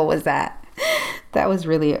beautiful was that? That was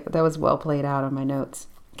well played out on my notes.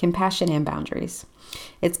 Compassion and boundaries.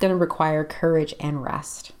 It's going to require courage and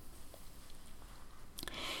rest.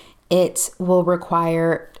 It will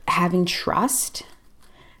require having trust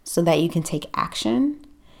so that you can take action,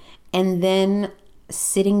 and then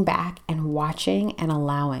sitting back and watching and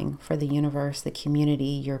allowing for the universe, the community,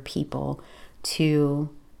 your people to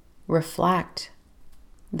reflect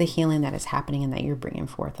the healing that is happening and that you're bringing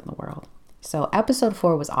forth in the world. So episode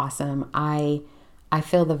 4 was awesome. I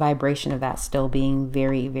feel the vibration of that still being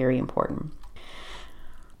very, very important.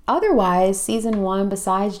 Otherwise, season 1,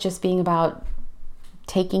 besides just being about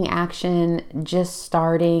taking action, just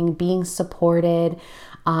starting, being supported,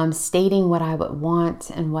 stating what I would want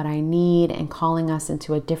and what I need, and calling us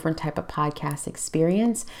into a different type of podcast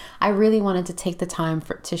experience, I really wanted to take the time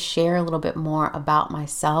to share a little bit more about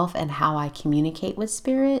myself and how I communicate with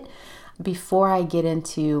spirit before I get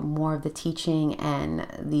into more of the teaching and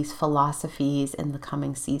these philosophies in the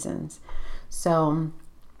coming seasons. So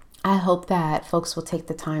I hope that folks will take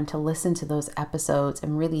the time to listen to those episodes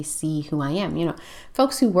and really see who I am. You know,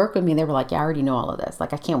 folks who work with me, they were like, yeah, I already know all of this.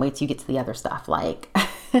 Like, I can't wait till you get to the other stuff. Like,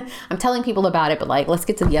 I'm telling people about it, but like, let's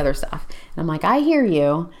get to the other stuff. And I'm like, I hear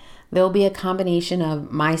you. There'll be a combination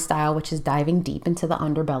of my style, which is diving deep into the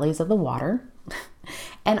underbellies of the water,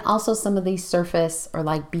 and also some of these surface or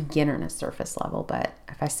like beginnerness surface level. But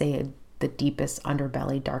if I say the deepest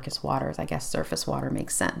underbelly, darkest waters, I guess surface water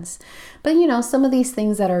makes sense. But you know, some of these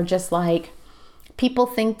things that are just like, people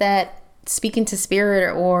think that speaking to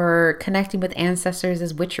spirit or connecting with ancestors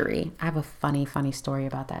is witchery. I have a funny story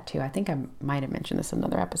about that too. I think I might have mentioned this in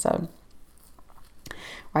another episode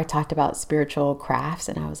where I talked about spiritual crafts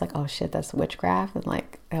and I was like, oh shit, that's witchcraft. And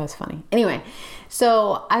like, that was funny. Anyway,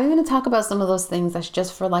 so I'm going to talk about some of those things that's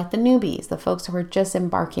just for like the newbies, the folks who are just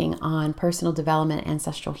embarking on personal development,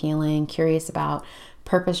 ancestral healing, curious about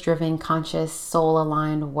purpose-driven, conscious,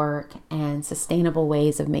 soul-aligned work and sustainable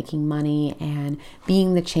ways of making money and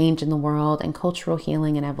being the change in the world, and cultural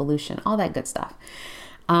healing and evolution, all that good stuff.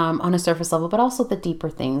 On a surface level, but also the deeper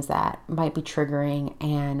things that might be triggering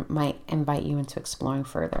and might invite you into exploring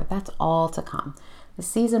further. That's all to come. The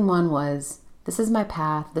season 1 was, this is my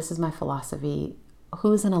path, this is my philosophy,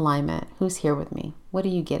 who's in alignment, who's here with me, what are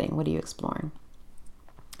you getting, what are you exploring?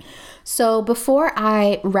 So before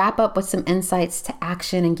I wrap up with some insights to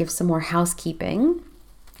action and give some more housekeeping,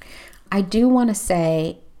 I do want to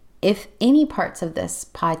say, if any parts of this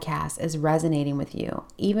podcast is resonating with you,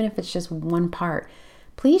 even if it's just one part,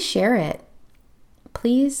 please share it.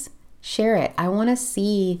 Please share it. I want to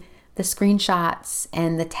see the screenshots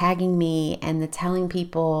and the tagging me and the telling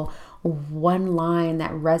people one line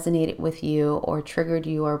that resonated with you or triggered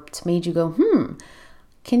you or made you go,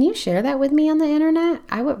 can you share that with me on the internet?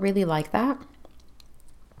 I would really like that.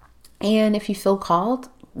 And if you feel called,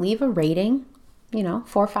 leave a rating, 4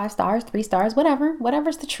 or 5 stars, 3 stars,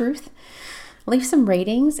 whatever's the truth. Leave some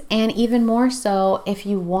ratings, and even more so if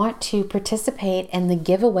you want to participate in the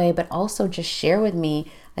giveaway, but also just share with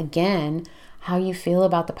me again how you feel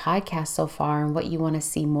about the podcast so far and what you want to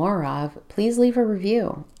see more of, please leave a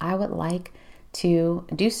review. I would like to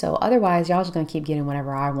do so. Otherwise, y'all just going to keep getting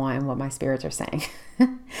whatever I want and what my spirits are saying.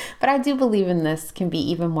 But I do believe in this can be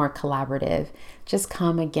even more collaborative. Just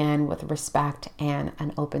come again with respect and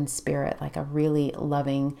an open spirit, like a really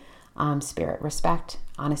loving spirit. Respect,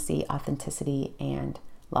 honesty, authenticity, and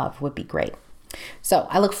love would be great. So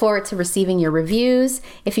I look forward to receiving your reviews.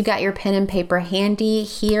 If you got your pen and paper handy,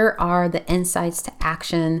 here are the insights to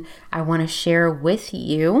action I want to share with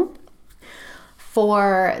you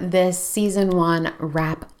for this season 1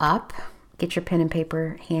 wrap up. Get your pen and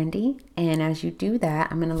paper handy. And as you do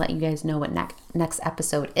that, I'm going to let you guys know what next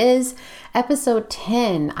episode is. Episode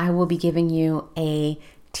 10, I will be giving you a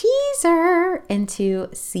teaser into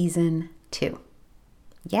season 2.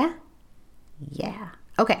 Yeah.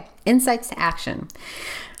 Okay, insights to action.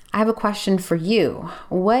 I have a question for you.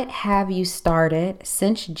 What have you started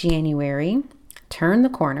since January? Turn the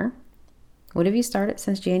corner. What have you started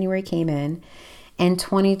since January came in and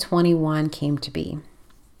 2021 came to be?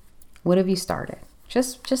 What have you started?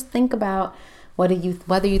 Just think about whether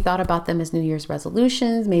you thought about them as New Year's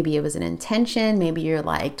resolutions. Maybe it was an intention. Maybe you're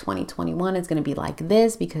like 2021 is going to be like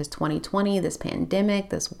this because 2020, this pandemic,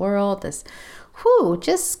 this world,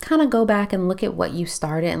 just kind of go back and look at what you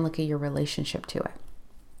started and look at your relationship to it.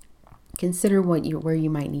 Consider where you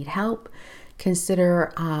might need help.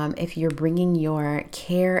 Consider if you're bringing your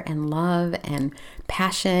care and love and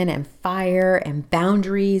passion and fire and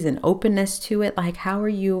boundaries and openness to it. Like, how are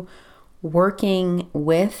you working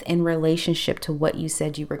with in relationship to what you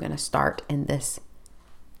said you were going to start in this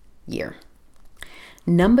year?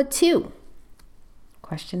 Question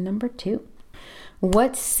number 2.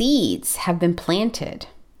 What seeds have been planted?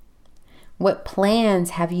 What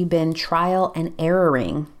plans have you been trial and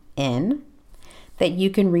erroring in that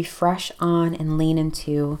you can refresh on and lean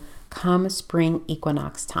into come spring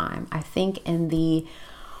equinox time? I think in the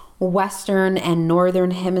Western and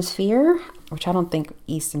Northern hemisphere, which I don't think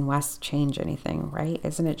East and West change anything, right?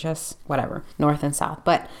 Isn't it just whatever, North and South?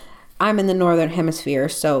 But I'm in the Northern hemisphere,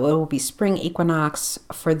 so it will be spring equinox.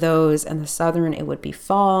 For those in the Southern, it would be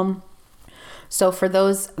fall. So for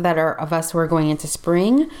those of us who are going into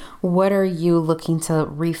spring, what are you looking to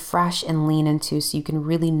refresh and lean into so you can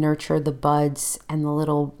really nurture the buds and the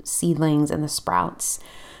little seedlings and the sprouts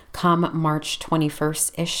come March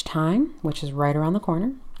 21st-ish time, which is right around the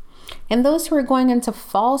corner? And those who are going into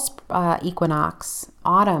fall equinox,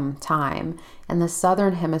 autumn time in the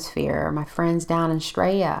Southern hemisphere, my friends down in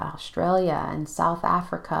Australia and South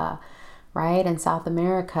Africa, right? And South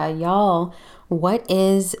America, y'all, what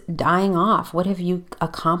is dying off? What have you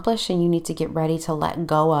accomplished and you need to get ready to let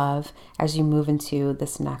go of as you move into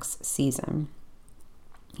this next season?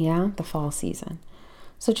 Yeah, the fall season.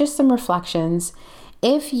 So just some reflections.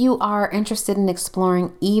 If you are interested in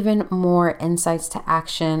exploring even more insights to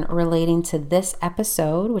action relating to this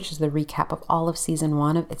episode, which is the recap of all of season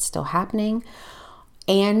 1 of It's Still Happening,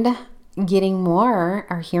 and getting more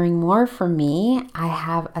or hearing more from me, I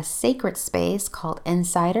have a sacred space called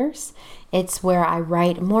Insiders. It's where I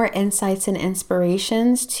write more insights and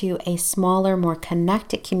inspirations to a smaller, more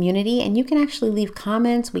connected community. And you can actually leave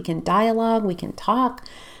comments. We can dialogue. We can talk.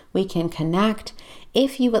 We can connect.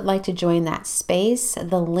 If you would like to join that space,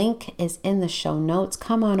 the link is in the show notes.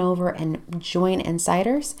 Come on over and join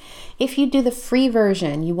Insiders. If you do the free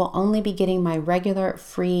version, you will only be getting my regular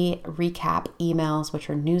free recap emails, which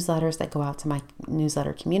are newsletters that go out to my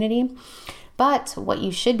newsletter community. But what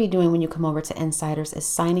you should be doing when you come over to Insiders is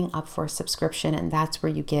signing up for a subscription, and that's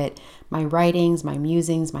where you get my writings, my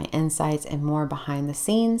musings, my insights, and more behind the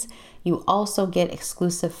scenes. You also get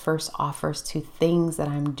exclusive first offers to things that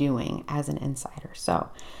I'm doing as an insider. So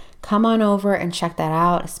come on over and check that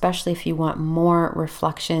out, especially if you want more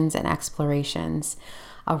reflections and explorations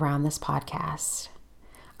around this podcast.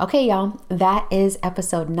 Okay, y'all, that is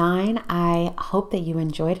episode 9. I hope that you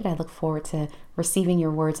enjoyed it. I look forward to receiving your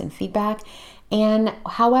words and feedback. And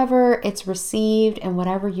however it's received and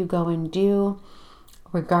whatever you go and do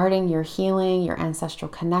regarding your healing, your ancestral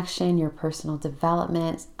connection, your personal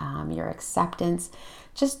development, your acceptance,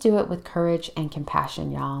 just do it with courage and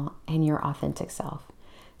compassion, y'all, and your authentic self.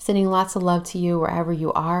 Sending lots of love to you wherever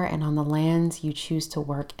you are and on the lands you choose to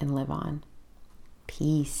work and live on.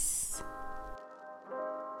 Peace.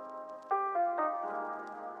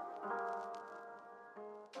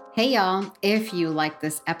 Hey y'all, if you like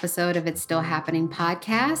this episode of It's Still Happening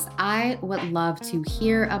podcast, I would love to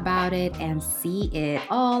hear about it and see it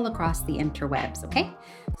all across the interwebs, okay?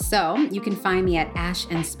 So you can find me at Ash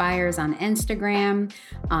Inspires on Instagram,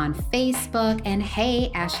 on Facebook, and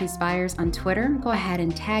hey, Ash Inspires on Twitter. Go ahead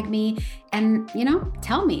and tag me and,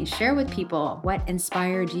 tell me, share with people what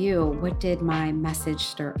inspired you, what did my message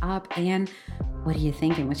stir up, and what are you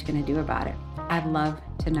thinking, what you gonna do about it? I'd love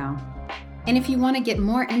to know. And if you want to get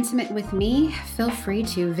more intimate with me, feel free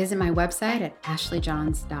to visit my website at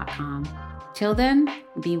ashleyjohns.com. Till then,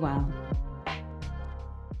 be well.